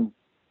round.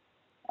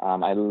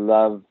 I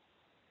love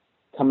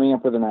coming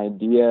up with an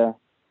idea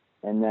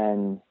and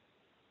then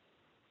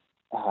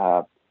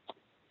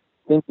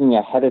thinking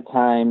ahead of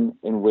time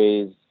in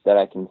ways that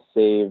I can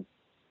save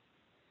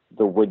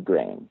the wood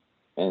grain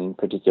in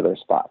particular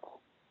spots.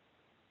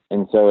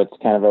 And so it's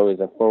kind of always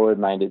a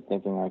forward-minded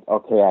thinking,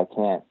 okay, I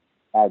can't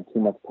add too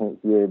much paint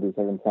here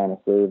because I'm trying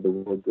to save the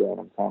wood grain.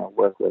 I'm trying to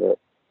work with it.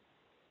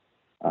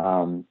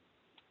 So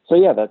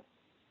yeah, that's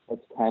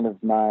kind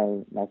of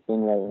my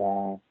thing right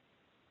now.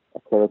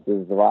 Acrylic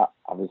is a lot,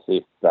 obviously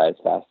it dries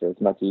faster.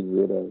 It's much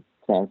easier to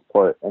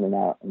transport in and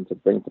out and to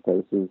bring to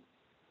places.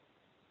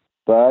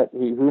 But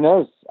who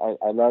knows?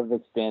 I love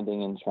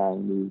expanding and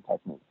trying new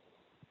techniques.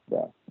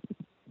 So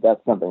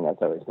that's something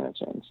that's always going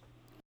to change.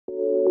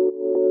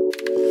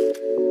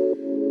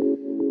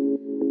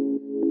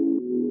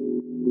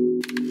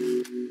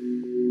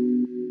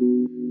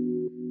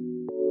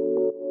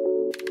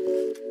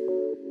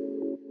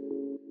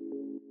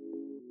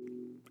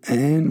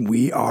 And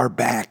we are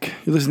back.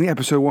 You're listening to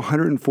episode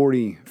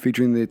 140,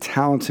 featuring the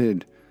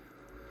talented,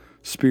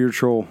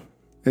 spiritual,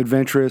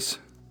 adventurous,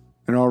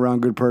 and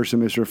all-around good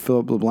person, Mr.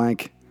 Phillip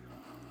LeBlanc.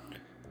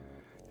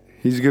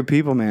 He's good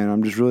people, man.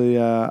 I'm just really,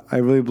 I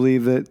really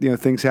believe that,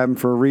 things happen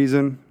for a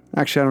reason.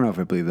 Actually, I don't know if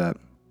I believe that.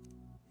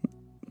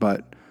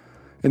 But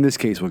in this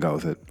case, we'll go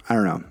with it. I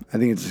don't know. I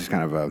think it's just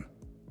kind of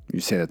you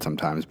say that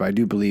sometimes, but I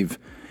do believe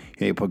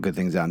you put good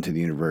things out into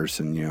the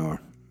universe and,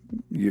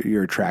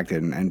 you're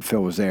attracted. And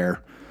Phil was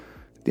there,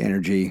 the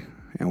energy,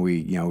 and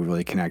we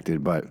really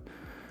connected. But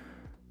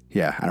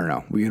yeah, I don't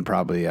know. We can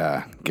probably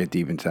get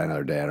deep into that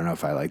another day. I don't know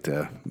if I like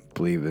to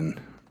believe in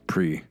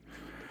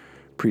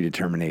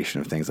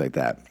predetermination of things like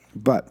that.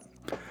 But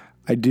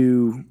I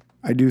do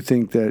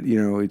think that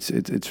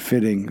it's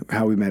fitting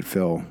how we met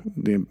Phil,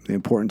 the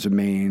importance of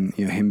Maine,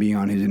 him being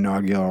on his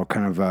inaugural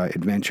kind of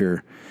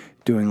adventure,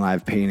 doing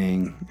live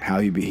painting, how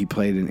he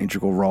played an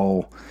integral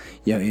role,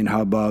 in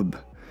HUBBUB,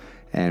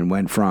 and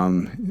went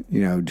from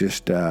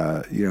just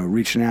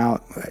reaching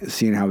out,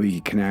 seeing how we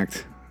could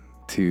connect,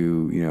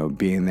 to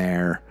being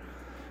there,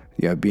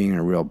 being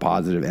a real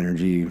positive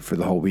energy for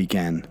the whole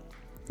weekend,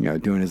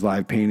 doing his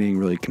live painting,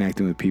 really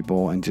connecting with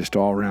people, and just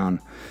all around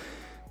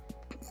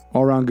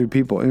good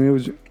people. And it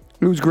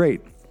was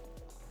great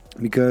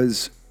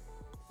because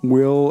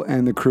Will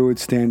and the crew at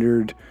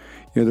Standard,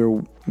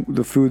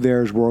 the food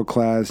there is world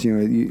class.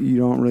 You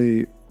don't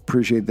really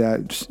appreciate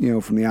that, just,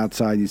 from the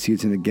outside. You see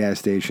it's in a gas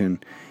station.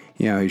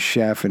 His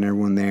chef and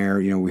everyone there.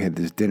 We had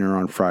this dinner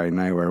on Friday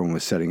night where everyone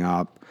was setting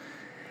up.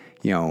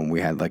 And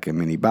we had like a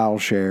mini bottle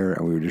share,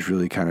 and we were just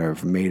really kind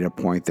of made a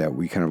point that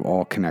we kind of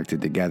all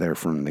connected together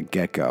from the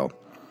get-go.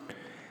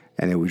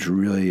 And it was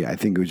really, I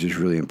think it was just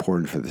really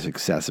important for the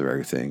success of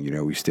everything.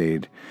 We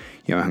stayed,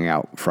 hung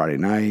out Friday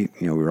night.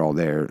 We were all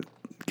there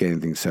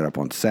getting things set up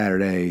on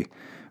Saturday.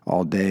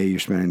 All day you're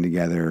spending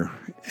together.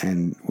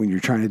 And when you're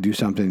trying to do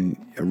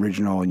something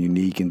original and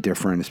unique and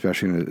different,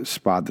 especially in a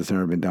spot that's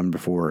never been done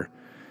before,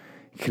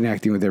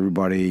 connecting with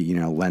everybody,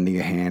 lending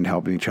a hand,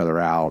 helping each other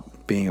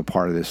out, being a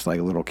part of this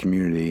like little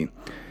community,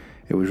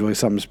 it was really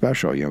something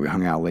special. We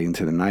hung out late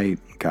into the night,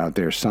 got out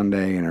there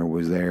Sunday, and everyone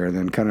was there, and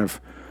then kind of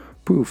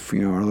poof,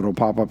 our little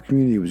pop-up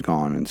community was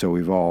gone. And so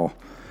we've all,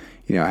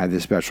 had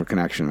this special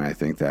connection. And I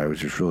think that it was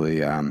just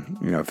really,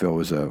 Phil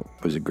was a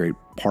great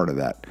part of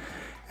that.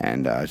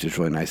 And it's just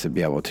really nice to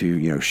be able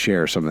to,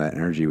 share some of that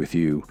energy with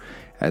you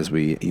as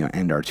we,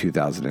 end our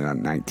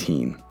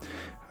 2019.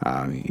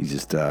 He's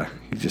just a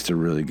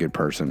really good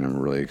person. I'm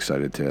really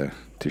excited to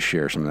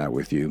share some of that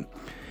with you.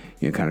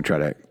 Kind of try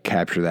to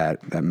capture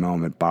that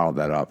moment, bottle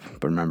that up.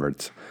 But remember,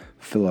 it's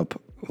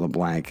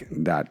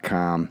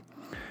PhillipLeBlanc.com.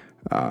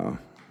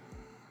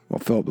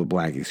 Phillip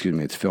LeBlanc, excuse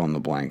me, it's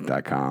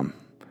PhilInTheBlank.com.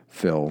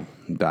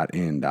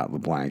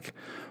 Phil.in.LeBlanc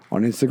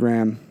on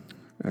Instagram.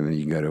 And then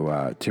you can go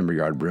to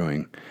Timberyard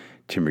Brewing,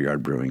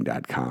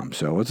 timberyardbrewing.com.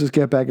 So let's just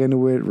get back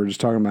into it. We're just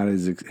talking about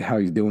how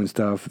he's doing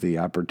stuff, the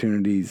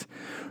opportunities,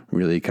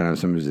 really kind of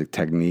some of his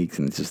techniques,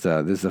 and it's just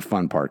this is the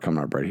fun part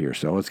coming up right here.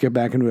 So let's get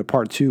back into it.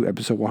 Part 2,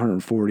 episode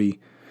 140,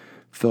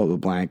 Phillip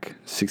LeBlanc,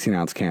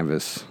 16-ounce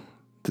canvas.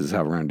 This is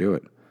how we're going to do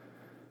it.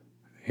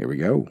 Here we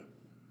go.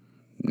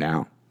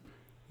 Now,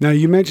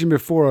 you mentioned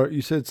before,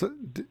 you said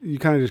you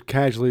kind of just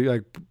casually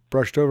like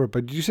brushed over it,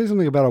 but did you say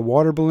something about a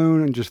water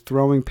balloon and just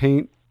throwing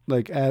paint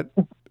like at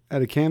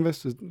a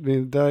canvas?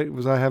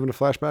 Was I having a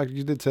flashback?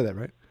 You did say that,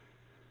 right?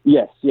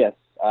 Yes.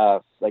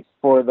 Like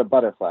for the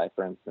butterfly,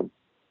 for instance.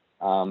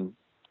 One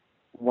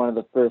of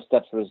the first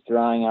steps was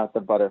drawing out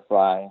the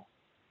butterfly,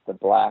 the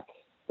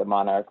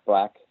monarch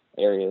black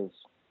areas,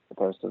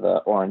 opposed to the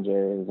orange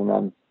areas. And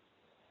then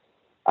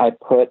I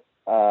put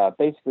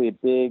basically a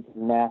big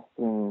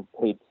masking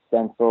tape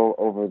stencil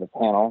over the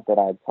panel that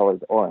I had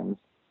colored orange.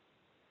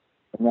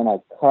 And then I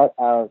cut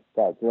out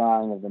that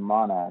drawing of the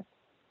monarch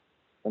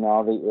in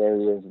all the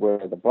areas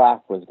where the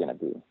black was going to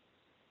be.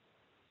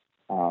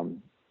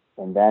 And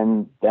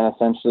then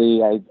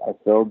essentially I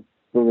filled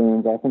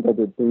balloons. I think I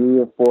did 3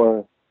 or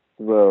 4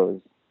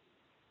 throws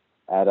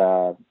at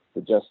the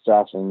Just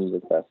Joshing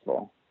Music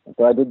Festival. And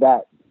so I did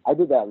that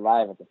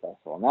live at the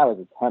festival, and that was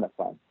a ton of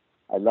fun.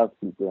 I'd love to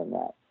keep doing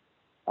that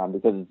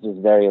because it's just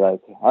very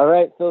like, all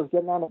right, Phil's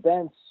getting on a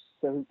bench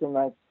so he can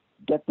like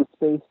get the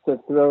space to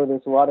throw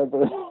this water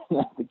balloon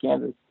at the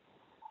canvas.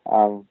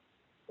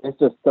 It's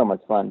just so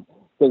much fun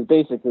because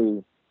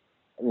basically,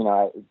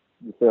 you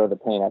throw the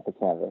paint at the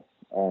canvas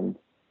and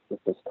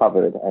it's just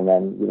covered, and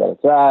then you let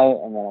it dry,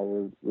 and then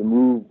I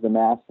remove the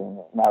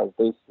masking, and that was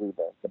basically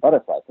the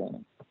butterfly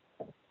painting.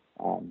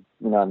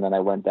 And then I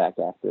went back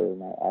after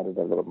and I added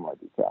a little more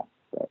detail.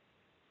 But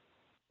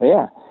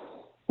yeah.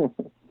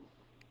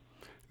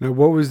 Now,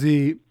 what was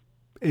the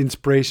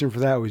inspiration for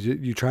that? Was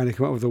you trying to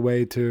come up with a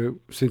way to,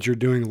 since you're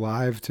doing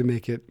live, to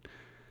make it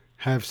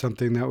have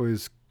something that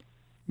was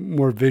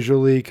more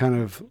visually kind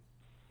of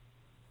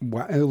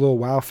a little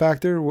wow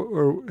factor,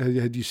 or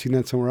had you seen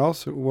that somewhere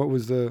else? What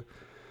was the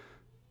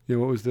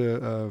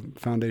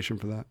foundation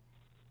for that?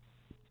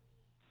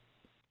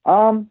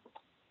 I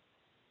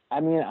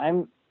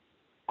mean,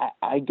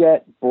 I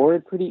get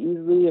bored pretty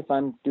easily if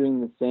I'm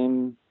doing the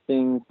same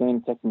thing,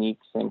 same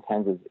techniques, same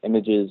kinds of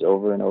images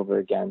over and over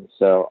again.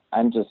 So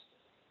I'm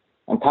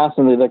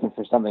constantly looking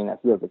for something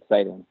that feels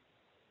exciting.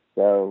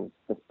 So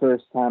the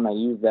first time I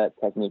used that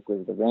technique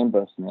was the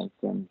rainbow snake,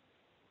 and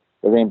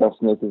the rainbow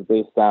snake is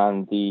based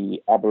on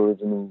the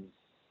Aborigines'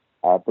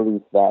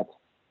 belief that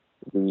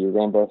the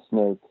rainbow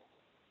snake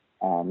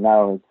not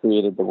only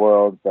created the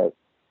world, but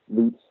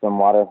leaps from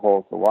water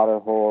hole to water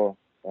hole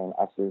and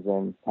ushers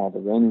in kind of the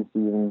rainy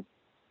season.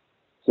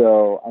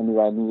 So I knew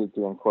I needed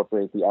to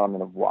incorporate the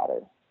element of water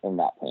in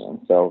that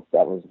painting. So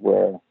that was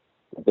where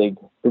the big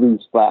blue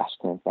splash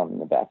came from in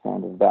the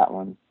background of that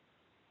one.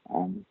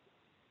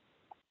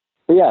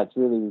 But yeah, it's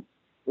really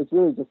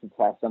just to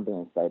try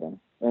something exciting.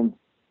 And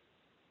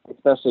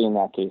especially in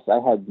that case, I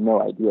had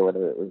no idea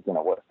whether it was going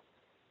to work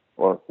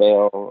or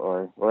fail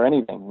or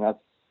anything.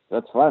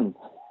 That's fun.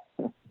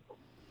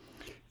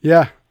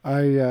 Yeah,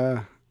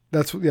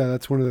 that's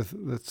one of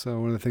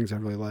the things I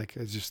really like.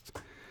 It's just,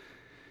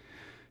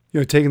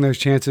 taking those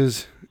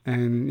chances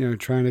and,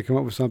 trying to come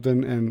up with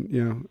something,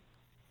 and,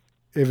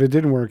 if it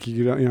didn't work,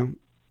 you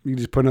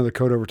just put another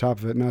coat over top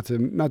of it, not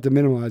to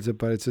minimize it,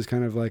 but it's just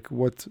kind of like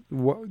what,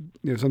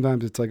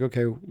 sometimes it's like,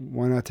 okay,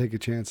 why not take a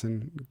chance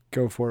and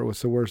go for it?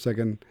 What's the worst that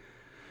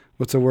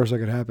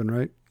could happen?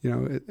 Right.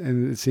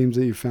 And it seems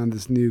that you found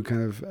this new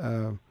kind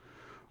of,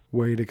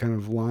 way to kind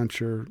of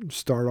launch or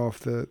start off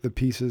the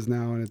pieces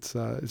now. And it's,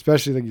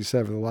 especially like you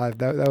said, for the live,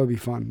 that would be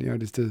fun,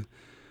 just to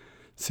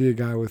see a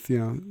guy with,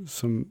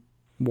 some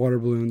water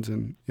balloons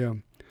and,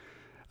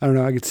 I don't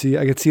know. I could see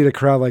it a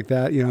crowd like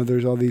that.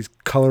 There's all these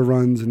color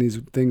runs and these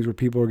things where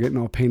people are getting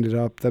all painted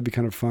up. That'd be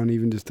kind of fun,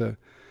 even just to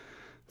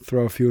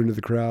throw a few into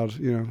the crowd.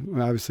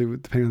 Obviously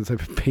depending on the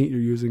type of paint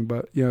you're using,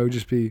 but it would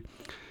just be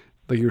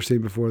like you were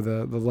saying before,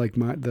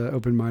 the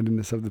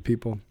open-mindedness of the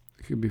people.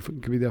 It could be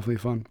definitely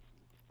fun.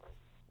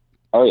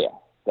 Oh yeah,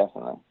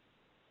 definitely.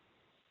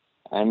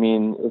 I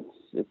mean,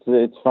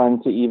 it's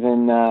fun to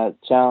even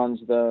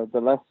challenge the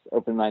less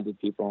open-minded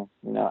people.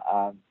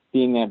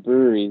 Being at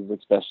breweries,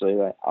 especially,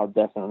 I'll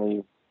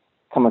definitely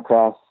come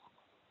across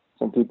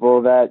some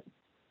people that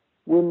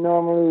wouldn't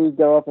normally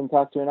go up and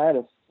talk to an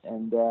artist,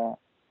 and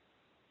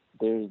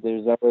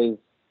there's always,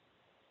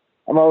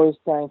 I'm always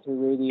trying to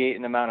radiate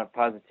an amount of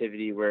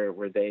positivity where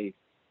they,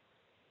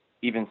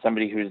 even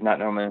somebody who's not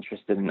normally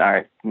interested in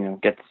art,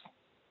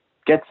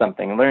 gets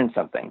something, learns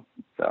something.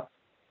 So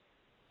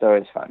it's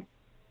always fun.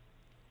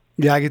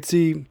 Yeah, I could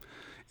see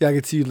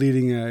you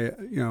leading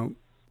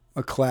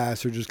a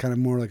class, or just kind of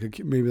more like a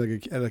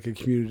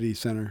community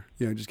center,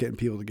 just getting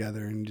people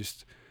together and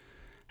just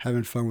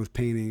having fun with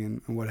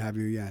painting and what have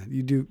you. Yeah,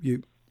 you do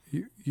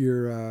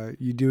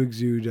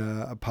exude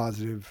a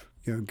positive,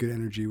 good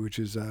energy, which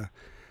is, I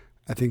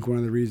think, one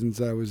of the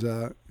reasons I was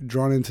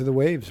drawn into the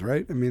waves.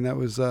 Right. I mean, that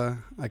was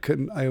I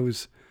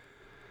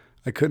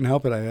couldn't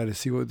help it. I had to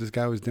see what this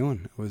guy was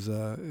doing. It was,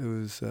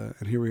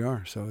 and here we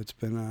are. So it's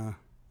been, I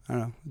don't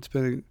know, it's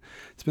been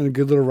a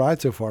good little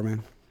ride so far,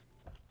 man.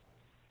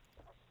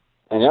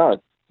 I know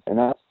it, and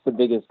that's the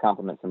biggest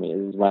compliment for me,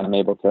 is when I'm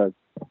able to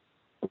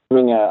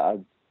bring a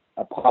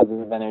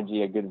positive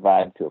energy, a good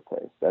vibe to a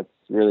place. That's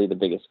really the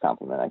biggest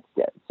compliment I could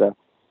get. So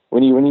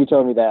when you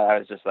told me that, I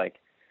was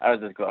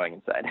just glowing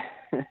inside.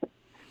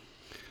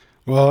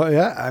 Well,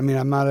 yeah, I mean,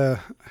 I'm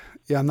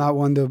not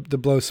one to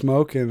blow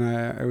smoke, and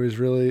I was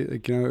really,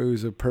 it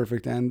was a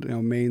perfect end.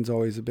 Maine's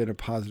always been a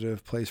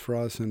positive place for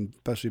us, and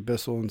especially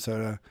Bissell, and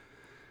so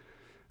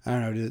I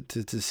don't know,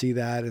 to see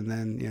that, and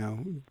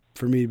then,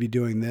 for me to be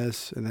doing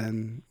this, and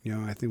then,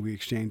 I think we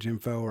exchanged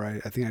info, or I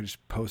think I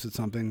just posted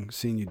something,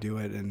 seeing you do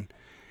it, and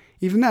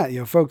even that,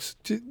 folks,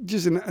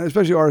 just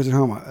especially artists at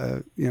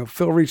home,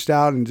 Phil reached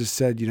out and just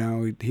said,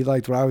 he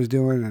liked what I was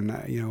doing,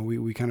 and,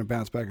 we kind of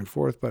bounced back and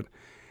forth, but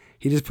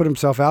he just put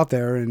himself out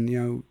there, and,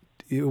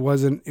 it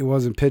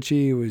wasn't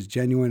pitchy, it was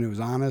genuine, it was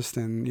honest,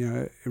 and,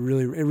 it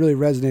really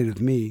resonated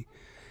with me,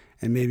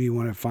 and maybe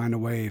want to find a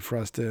way for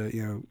us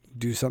to,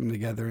 do something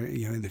together,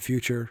 in the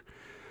future.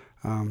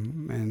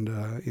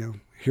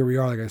 Here we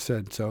are, like I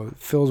said. So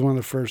Phil's one of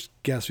the first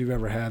guests we've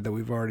ever had that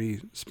we've already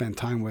spent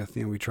time with.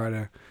 We try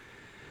to,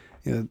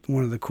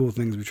 one of the cool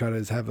things we try to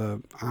is have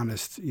a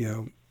honest,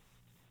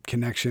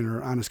 connection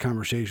or honest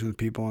conversation with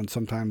people. And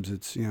sometimes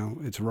it's,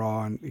 it's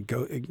raw and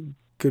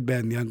good,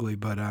 bad, and the ugly,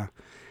 but,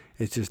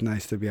 it's just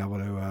nice to be able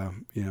to,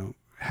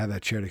 have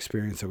that shared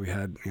experience that we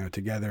had,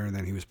 together. And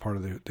then he was part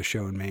of the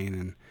show in Maine,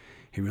 and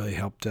he really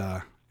helped,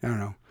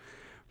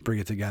 bring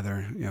it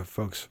together.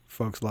 Folks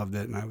loved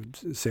it, and I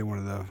would say one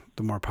of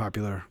the more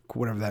popular,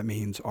 whatever that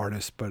means,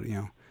 artists. But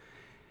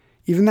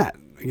even that,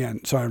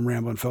 again, sorry I'm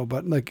rambling, Phil,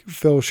 but like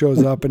Phil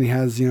shows up and he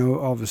has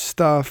all this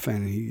stuff,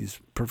 and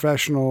he's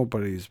professional,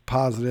 but he's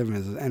positive and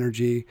has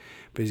energy.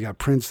 But he's got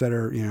prints that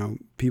are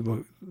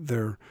people,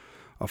 they're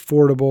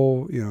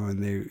affordable,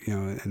 and they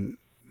and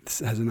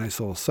has a nice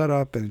little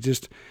setup, and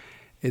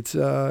it's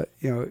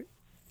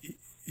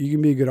you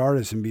can be a good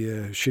artist and be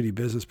a shitty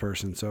business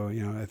person. So,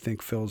 I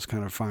think Phil's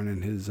kind of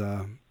finding his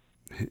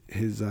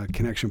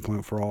connection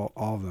point for all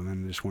of them,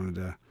 and just wanted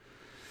to,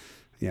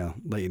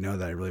 let you know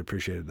that I really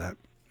appreciated that.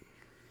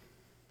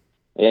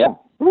 Yeah.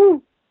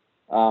 Woo!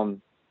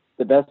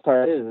 The best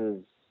part is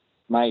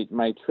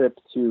my trip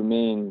to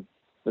Maine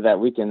for that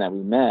weekend that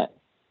we met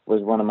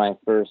was one of my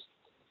first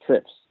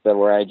trips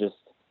where I just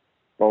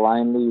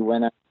blindly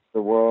went out to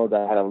the world.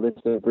 I had a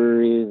list of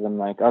breweries. I'm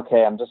like,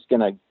 okay, I'm just going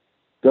to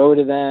go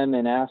to them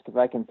and ask if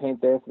I can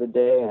paint there for the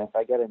day. And if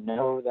I get a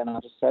no, then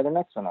I'll just try the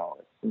next one on the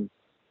list. And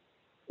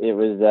it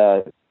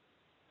was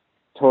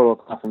total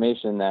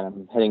confirmation that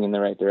I'm heading in the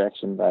right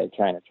direction by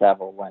trying to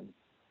travel when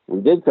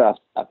we did cross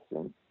paths.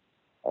 And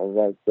I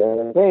was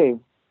like, hey,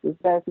 this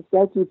guy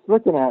keeps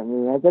looking at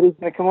me. I bet he's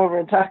going to come over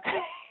and talk to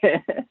me.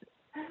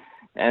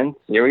 And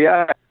here we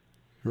are.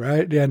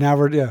 Right. Yeah. Now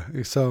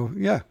So,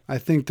 I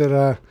think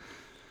that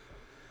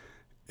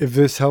if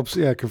this helps,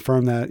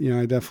 confirm that,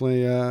 I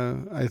definitely,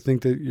 I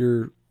think that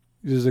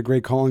this is a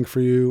great calling for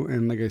you.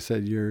 And like I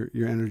said, your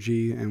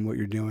energy and what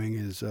you're doing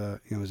is a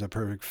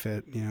perfect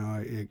fit.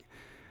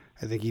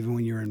 I think even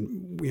when you were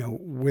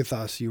with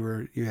us,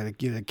 you had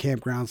a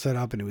campground set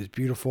up and it was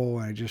beautiful.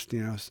 And I just,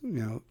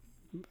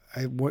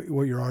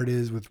 what your art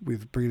is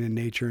with bringing in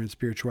nature and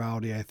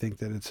spirituality, I think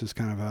that it's just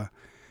kind of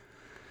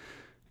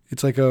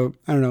it's like I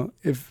don't know,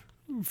 if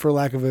for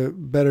lack of a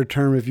better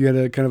term, if you had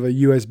a kind of a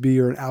USB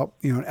or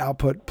an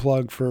output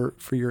plug for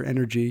your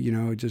energy,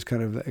 it just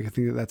kind of, I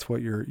think that's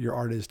what your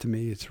art is to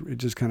me. It's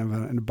just kind of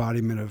an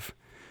embodiment of,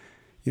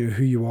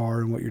 who you are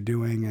and what you're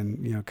doing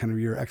and, kind of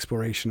your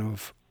exploration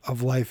of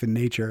life and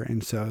nature.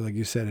 And so, like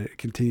you said, it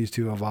continues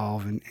to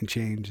evolve and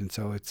change. And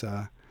so it's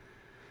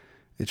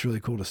really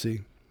cool to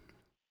see.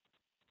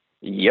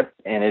 Yep.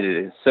 And it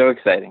is so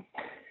exciting.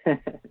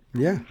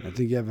 Yeah. I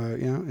think you have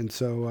and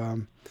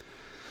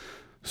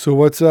so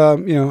what's,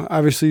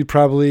 obviously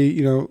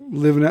probably,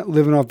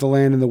 living off the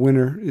land in the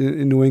winter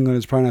in New England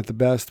is probably not the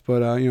best,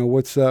 but,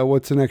 what's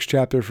the next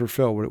chapter for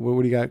Phil?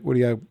 What do you got? What do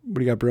you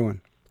got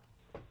brewing?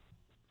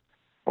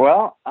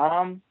 Well,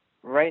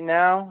 right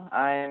now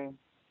I'm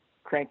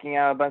cranking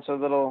out a bunch of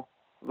little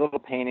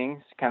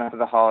paintings kind of for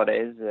the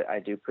holidays. I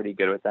do pretty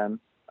good with them.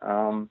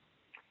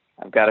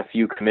 I've got a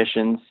few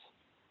commissions.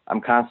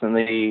 I'm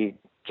constantly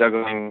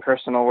juggling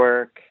personal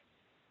work,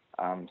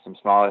 some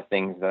smaller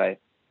things that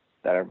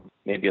are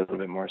maybe a little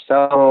bit more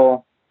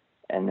subtle,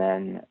 and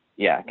then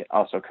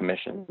also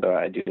commissions. So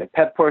I do like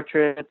pet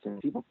portraits and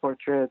people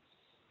portraits.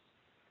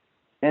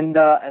 And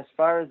as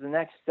far as the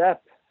next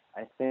step,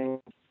 I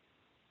think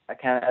I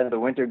kind of, as the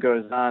winter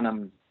goes on,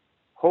 I'm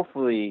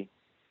hopefully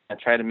I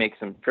try to make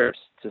some trips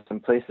to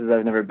some places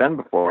I've never been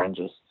before and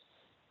just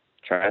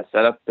try to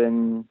set up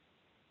in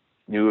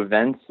new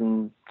events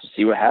and just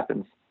see what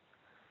happens.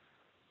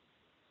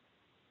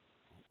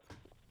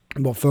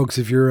 Well, folks,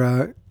 if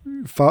you're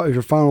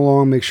following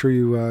along, make sure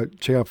you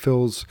check out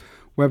Phil's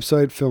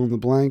website, Phil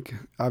LeBlanc.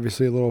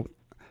 Obviously, a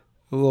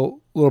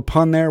little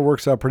pun there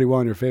works out pretty well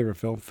in your favor,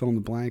 Phil. Phil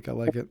LeBlanc, I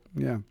like it.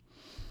 Yeah,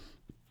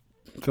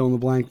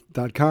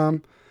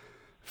 PhilLeBlanc.com.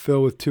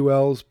 Phil with 2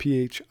 L's,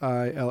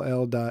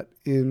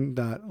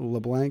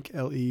 PHILL.in.LeBlanc, LEBLANC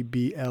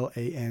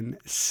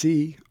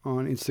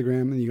on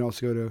Instagram, and you can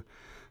also go to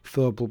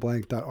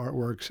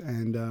PhillipLeBlanc.artworks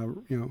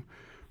and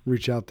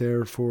reach out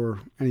there for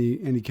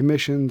any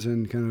commissions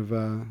and kind of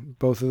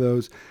both of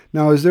those.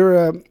 Now, is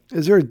there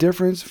a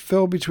difference,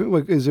 Phil, between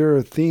is there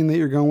a theme that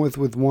you're going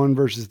with one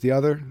versus the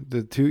other?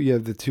 The two, you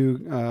have the two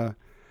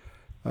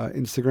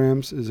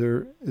Instagrams. Is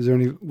there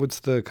any?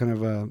 What's the kind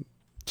of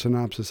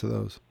synopsis of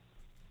those?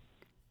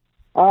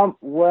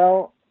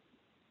 Well,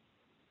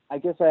 I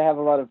guess I have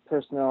a lot of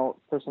personal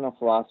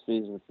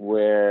philosophies with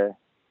where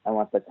I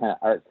want the kind of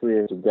art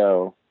career to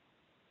go.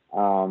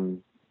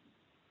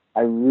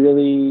 I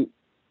really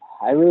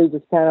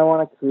just kind of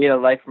want to create a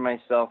life for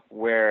myself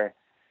where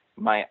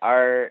my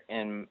art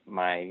and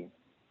my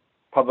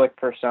public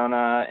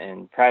persona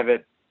and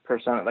private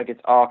persona, like it's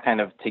all kind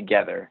of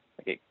together.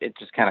 Like it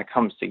just kind of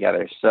comes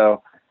together.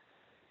 So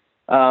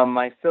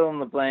my Phil in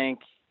the Blank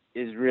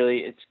is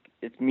really,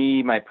 it's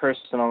me, my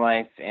personal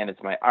life, and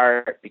it's my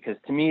art, because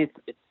to me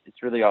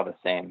it's really all the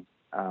same.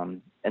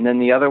 And then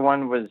the other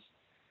one was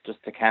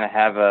just to kind of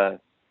have a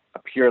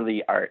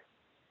purely art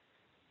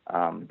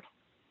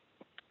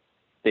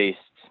based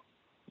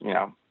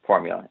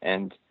formula.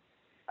 And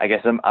I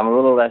guess I'm a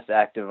little less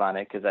active on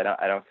it because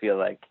I don't feel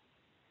like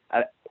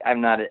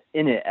I'm not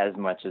in it as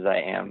much as I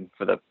am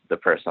for the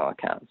personal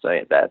account. So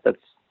that's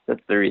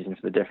the reason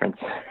for the difference.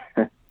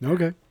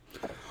 Okay.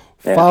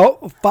 Yeah.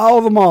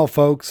 Follow them all,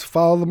 folks.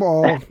 Follow them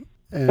all,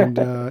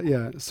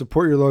 and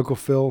support your local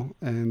Phil.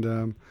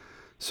 And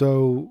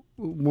so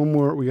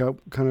we got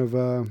kind of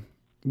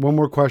one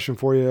more question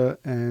for you,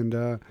 and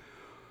I'm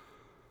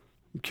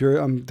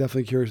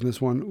definitely curious in this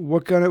one.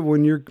 What kind of,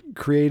 when you're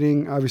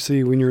creating,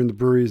 obviously when you're in the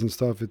breweries and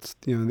stuff, it's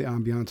the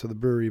ambiance of the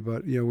brewery.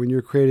 But when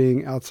you're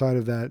creating outside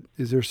of that,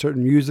 is there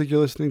certain music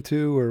you're listening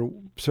to, or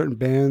certain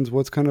bands?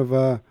 What's kind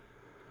of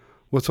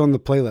what's on the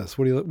playlist?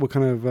 What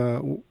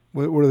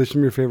are some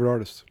of your favorite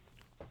artists?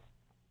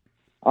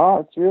 Oh,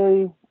 it's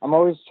really, I'm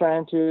always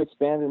trying to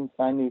expand and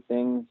find new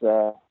things.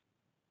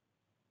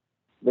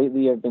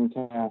 Lately I've been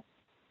kind of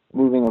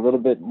moving a little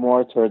bit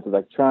more towards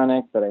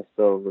electronic, but I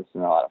still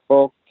listen to a lot of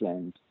folk,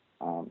 and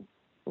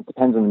it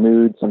depends on the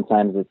mood.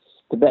 Sometimes it's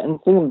Tibetan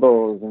singing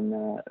bowls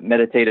and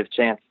meditative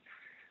chants.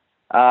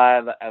 I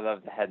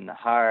love The Head and the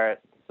Heart,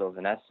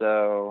 Sylvan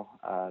Esso,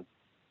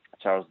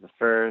 Charles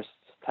I,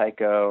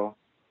 Tycho.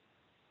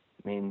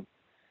 I mean,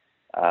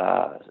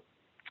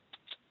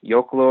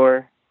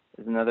 Yokelore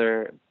is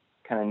another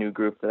kind of new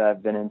group that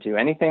I've been into.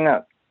 Anything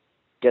that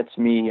gets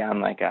me on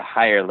like a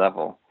higher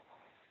level,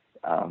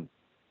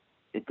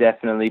 it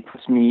definitely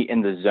puts me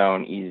in the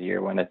zone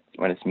easier when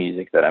it's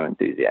music that I'm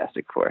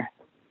enthusiastic for.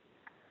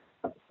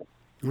 All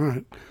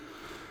right.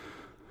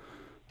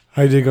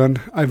 I dig on.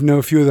 I've known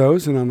a few of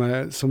those,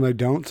 and some I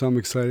don't. So I'm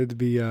excited to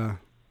be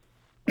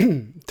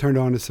turned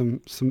on to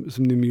some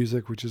new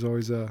music, which is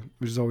always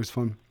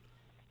fun.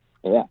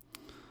 Yeah.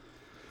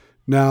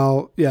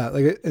 Now, yeah,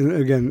 and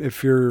again,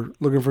 if you're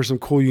looking for some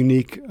cool,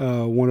 unique,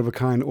 one of a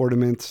kind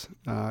ornaments,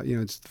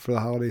 it's for the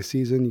holiday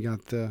season. You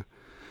got the,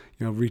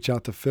 reach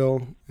out to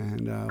Phil,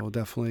 and we'll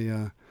definitely.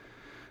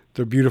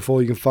 They're beautiful.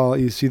 You can follow.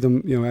 You see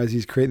them, as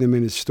he's creating them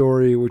in his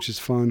story, which is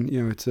fun.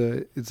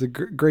 It's a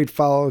great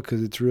follow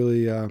because it's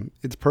really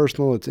it's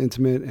personal, it's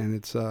intimate, and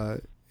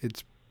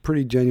it's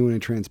pretty genuine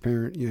and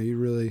transparent. You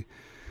really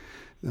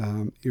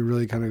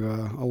kind of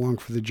go along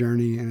for the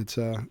journey, and it's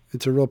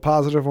a real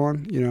positive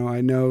one.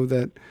 I know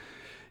that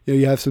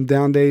you have some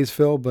down days,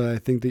 Phil, but I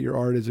think that your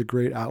art is a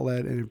great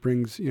outlet, and it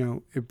brings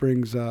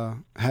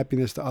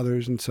happiness to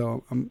others, and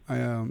so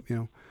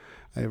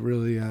I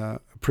really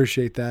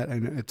appreciate that.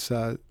 And it's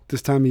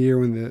this time of year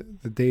when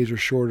the days are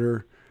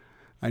shorter.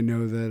 I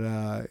know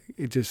that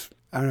it just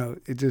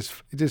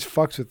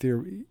fucks with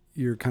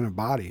your kind of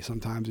body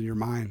sometimes in your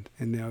mind,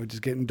 and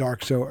just getting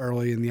dark so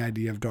early, and the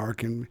idea of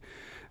dark and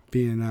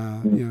being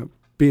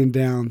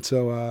down.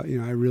 So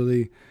I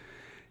really,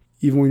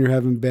 even when you're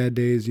having bad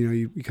days,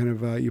 you kind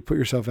of you put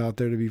yourself out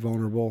there to be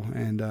vulnerable,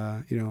 and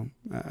I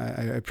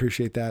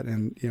appreciate that,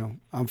 and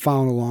I'm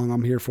following along.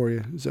 I'm here for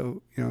you.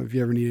 So if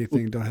you ever need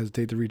anything, don't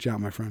hesitate to reach out,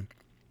 my friend.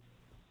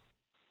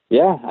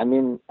 Yeah, I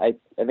mean, I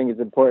think it's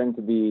important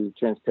to be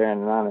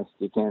transparent and honest.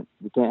 You can't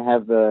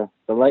have the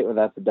light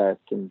without the dark,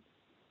 and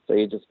so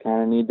you just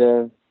kind of need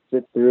to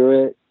sit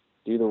through it,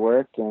 do the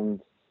work, and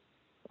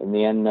in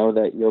the end know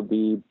that you'll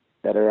be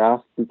better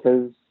off,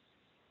 because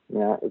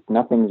if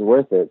nothing's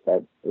worth it,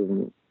 that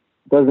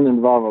doesn't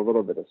involve a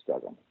little bit of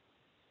struggle.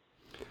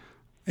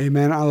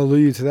 Amen.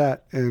 Hallelujah to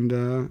that. And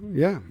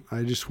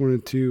I just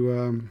wanted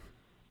to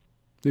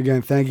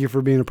again, thank you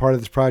for being a part of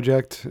this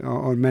project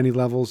on many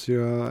levels.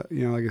 Like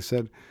I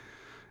said,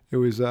 it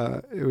was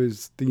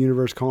the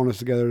universe calling us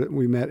together.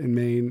 We met in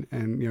Maine,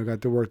 and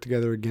got to work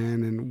together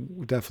again, and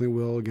we definitely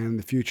will again in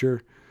the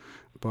future.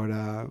 But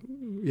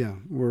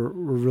we're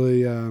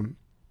really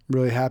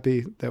really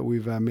happy that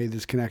we've made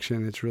this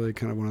connection. It's really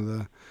kind of one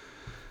of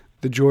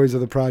the joys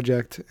of the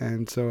project,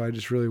 and so I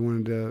just really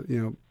wanted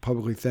to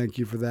publicly thank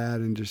you for that,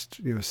 and just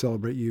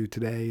celebrate you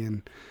today.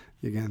 And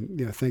again,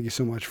 thank you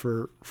so much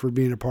for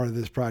being a part of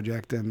this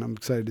project, and I'm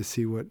excited to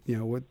see what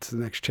the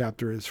next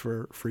chapter is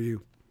for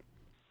you.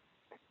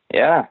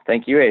 Yeah,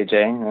 thank you,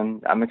 AJ,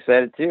 and I'm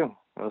excited too.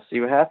 We'll see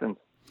what happens.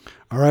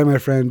 All right, my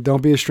friend,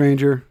 don't be a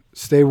stranger.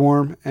 Stay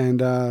warm,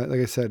 and like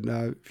I said,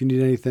 if you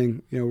need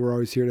anything, we're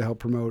always here to help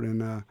promote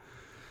and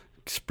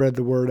spread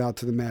the word out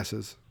to the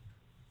masses,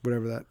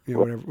 whatever that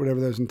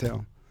whatever those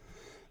entail.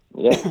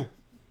 Yeah.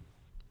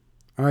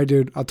 All right,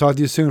 dude. I'll talk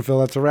to you soon, Phil.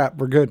 That's a wrap.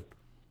 We're good.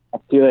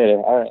 I'll see you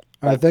later. All right.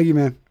 All right. Thank you,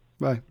 man.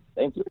 Bye.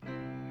 Thank you.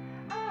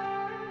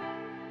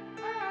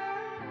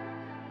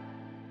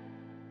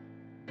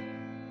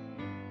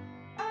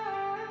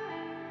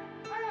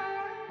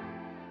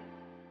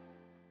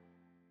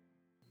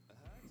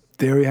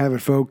 There you have it,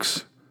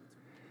 folks.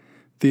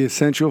 The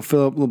essential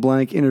Phillip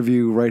LeBlanc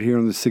interview right here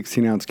on the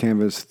 16-ounce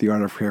canvas, the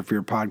Art of Craft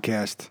Beer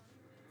podcast.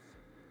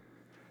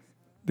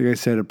 Like I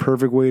said, a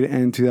perfect way to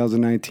end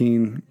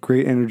 2019.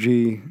 Great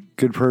energy,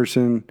 good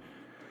person,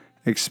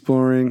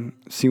 exploring,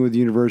 seeing what the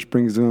universe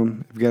brings to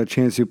him. If you got a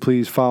chance to,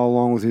 please follow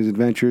along with his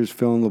adventures,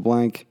 Phil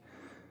LeBlanc,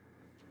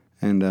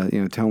 and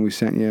tell him we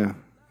sent you.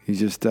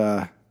 He's just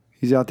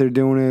he's out there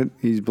doing it.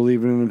 He's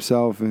believing in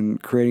himself and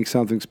creating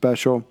something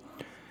special.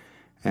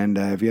 And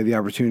if you have the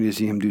opportunity to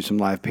see him do some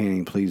live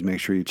painting, please make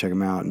sure you check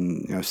him out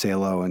and say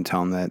hello and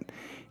tell him that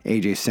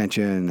AJ sent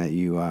you and that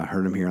you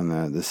heard him here on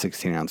the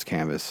 16-ounce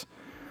canvas.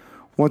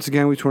 Once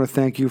again, we just want to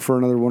thank you for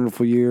another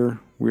wonderful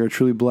year. We are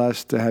truly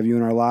blessed to have you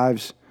in our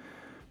lives.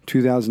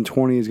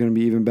 2020 is going to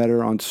be even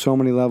better on so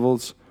many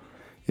levels.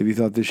 If you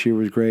thought this year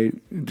was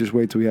great, just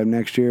wait till we have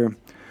next year.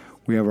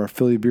 We have our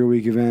Philly Beer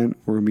Week event.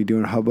 We're going to be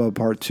doing HUBBUB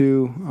Part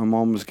 2. I'm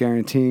almost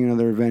guaranteeing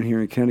another event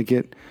here in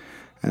Connecticut.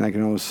 And I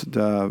can almost,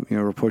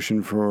 we're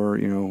pushing for,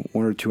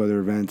 one or two other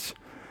events,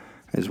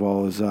 as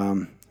well as,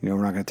 we're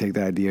not going to take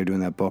that idea of doing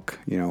that book,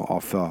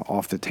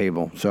 off the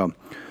table. So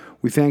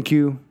we thank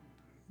you.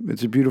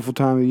 It's a beautiful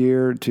time of the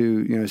year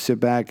to, sit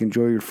back,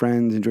 enjoy your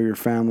friends, enjoy your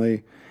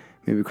family,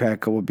 maybe crack a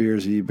couple of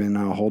beers that you've been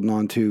holding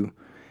on to.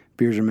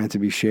 Beers are meant to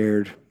be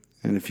shared.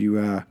 And if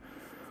you,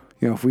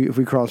 if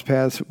we cross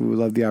paths, we would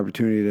love the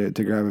opportunity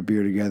to grab a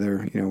beer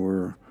together.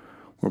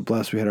 We're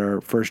blessed. We had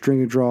our first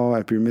drinking draw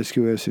at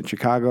Promiscuous in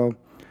Chicago,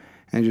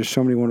 and just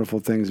so many wonderful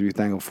things to be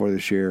thankful for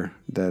this year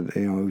that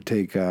it would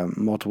take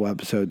multiple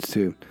episodes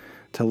to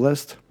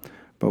list.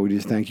 But we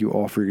just thank you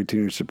all for your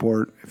continued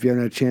support. If you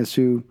haven't had a chance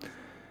to,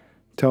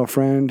 tell a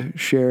friend,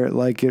 share it,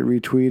 like it,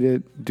 retweet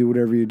it, do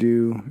whatever you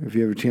do. If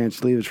you have a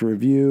chance, leave us a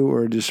review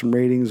or just some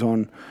ratings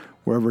on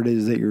wherever it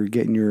is that you're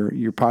getting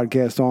your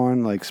podcast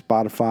on, like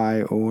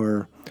Spotify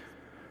or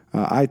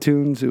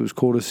iTunes. It was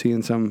cool to see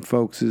in some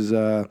folks'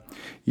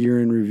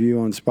 year-in review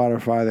on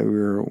Spotify that we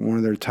were one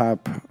of their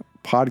top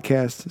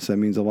podcasts, so that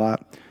means a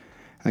lot.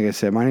 Like I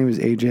said, my name is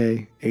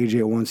AJ. AJ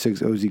at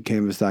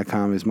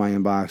 16ozcanvas.com is my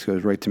inbox.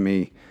 Goes right to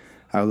me.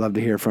 I would love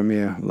to hear from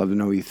you. Love to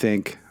know what you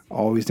think.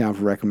 Always down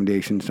for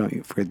recommendations.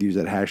 Don't forget to use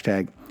that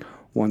hashtag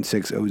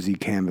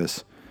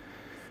 16ozcanvas.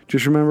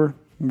 Just remember,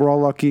 we're all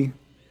lucky.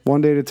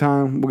 One day at a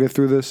time, we'll get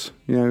through this.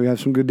 We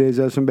have some good days,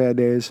 have some bad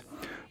days.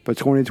 But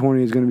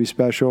 2020 is going to be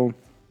special.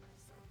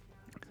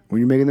 When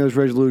you're making those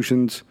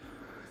resolutions,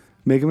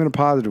 make them in a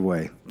positive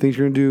way. Things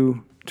you're going to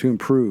do to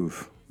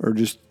improve or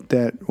just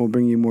that will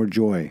bring you more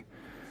joy.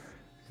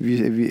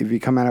 If you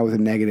come at it with a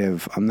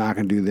negative, I'm not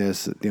going to do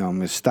this, I'm going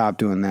to stop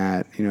doing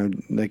that,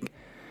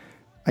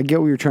 I get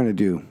what you're trying to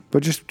do,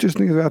 but just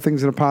think about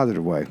things in a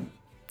positive way.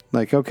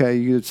 Like, okay,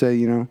 you could say,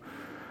 I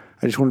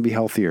just want to be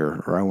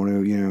healthier, or I want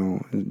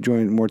to,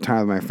 enjoy more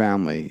time with my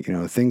family,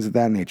 things of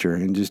that nature,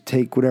 and just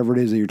take whatever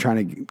it is that you're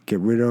trying to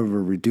get rid of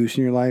or reduce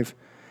in your life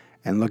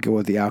and look at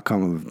what the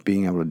outcome of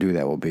being able to do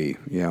that will be,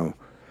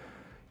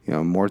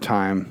 more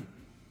time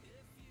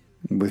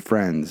with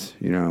friends,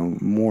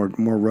 more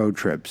road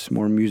trips,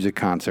 more music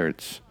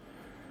concerts.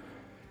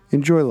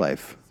 Enjoy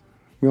life.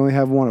 We only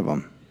have one of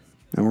them,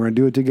 and we're going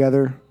to do it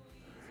together.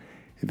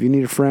 If you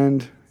need a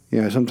friend,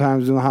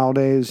 sometimes in the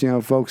holidays,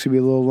 folks can be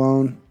a little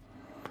alone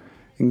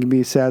and can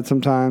be sad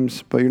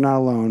sometimes, but you're not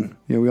alone.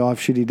 We all have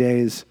shitty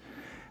days,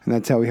 and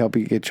that's how we help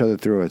each other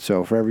through it.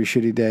 So for every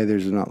shitty day,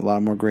 there's a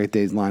lot more great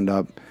days lined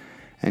up,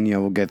 and,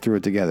 we'll get through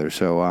it together.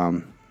 So,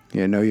 I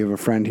know you have a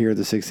friend here at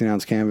the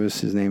 16-ounce canvas.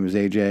 His name is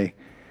AJ.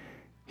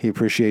 He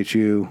appreciates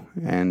you,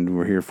 and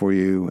we're here for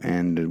you,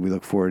 and we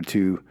look forward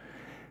to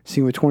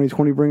seeing what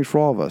 2020 brings for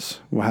all of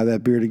us. We'll have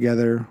that beer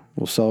together.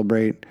 We'll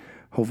celebrate.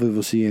 Hopefully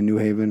we'll see you in New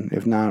Haven.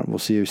 If not, we'll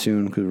see you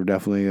soon, because we're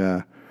definitely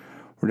going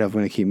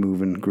to keep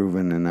moving,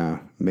 grooving, and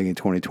making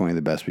 2020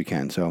 the best we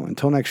can. So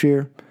until next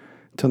year,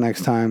 until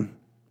next time,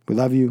 we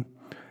love you.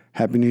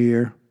 Happy New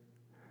Year.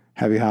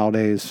 Happy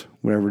holidays,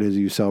 whatever it is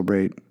you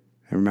celebrate.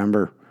 And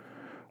remember,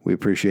 we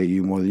appreciate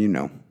you more than you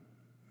know.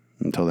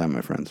 Until then,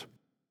 my friends.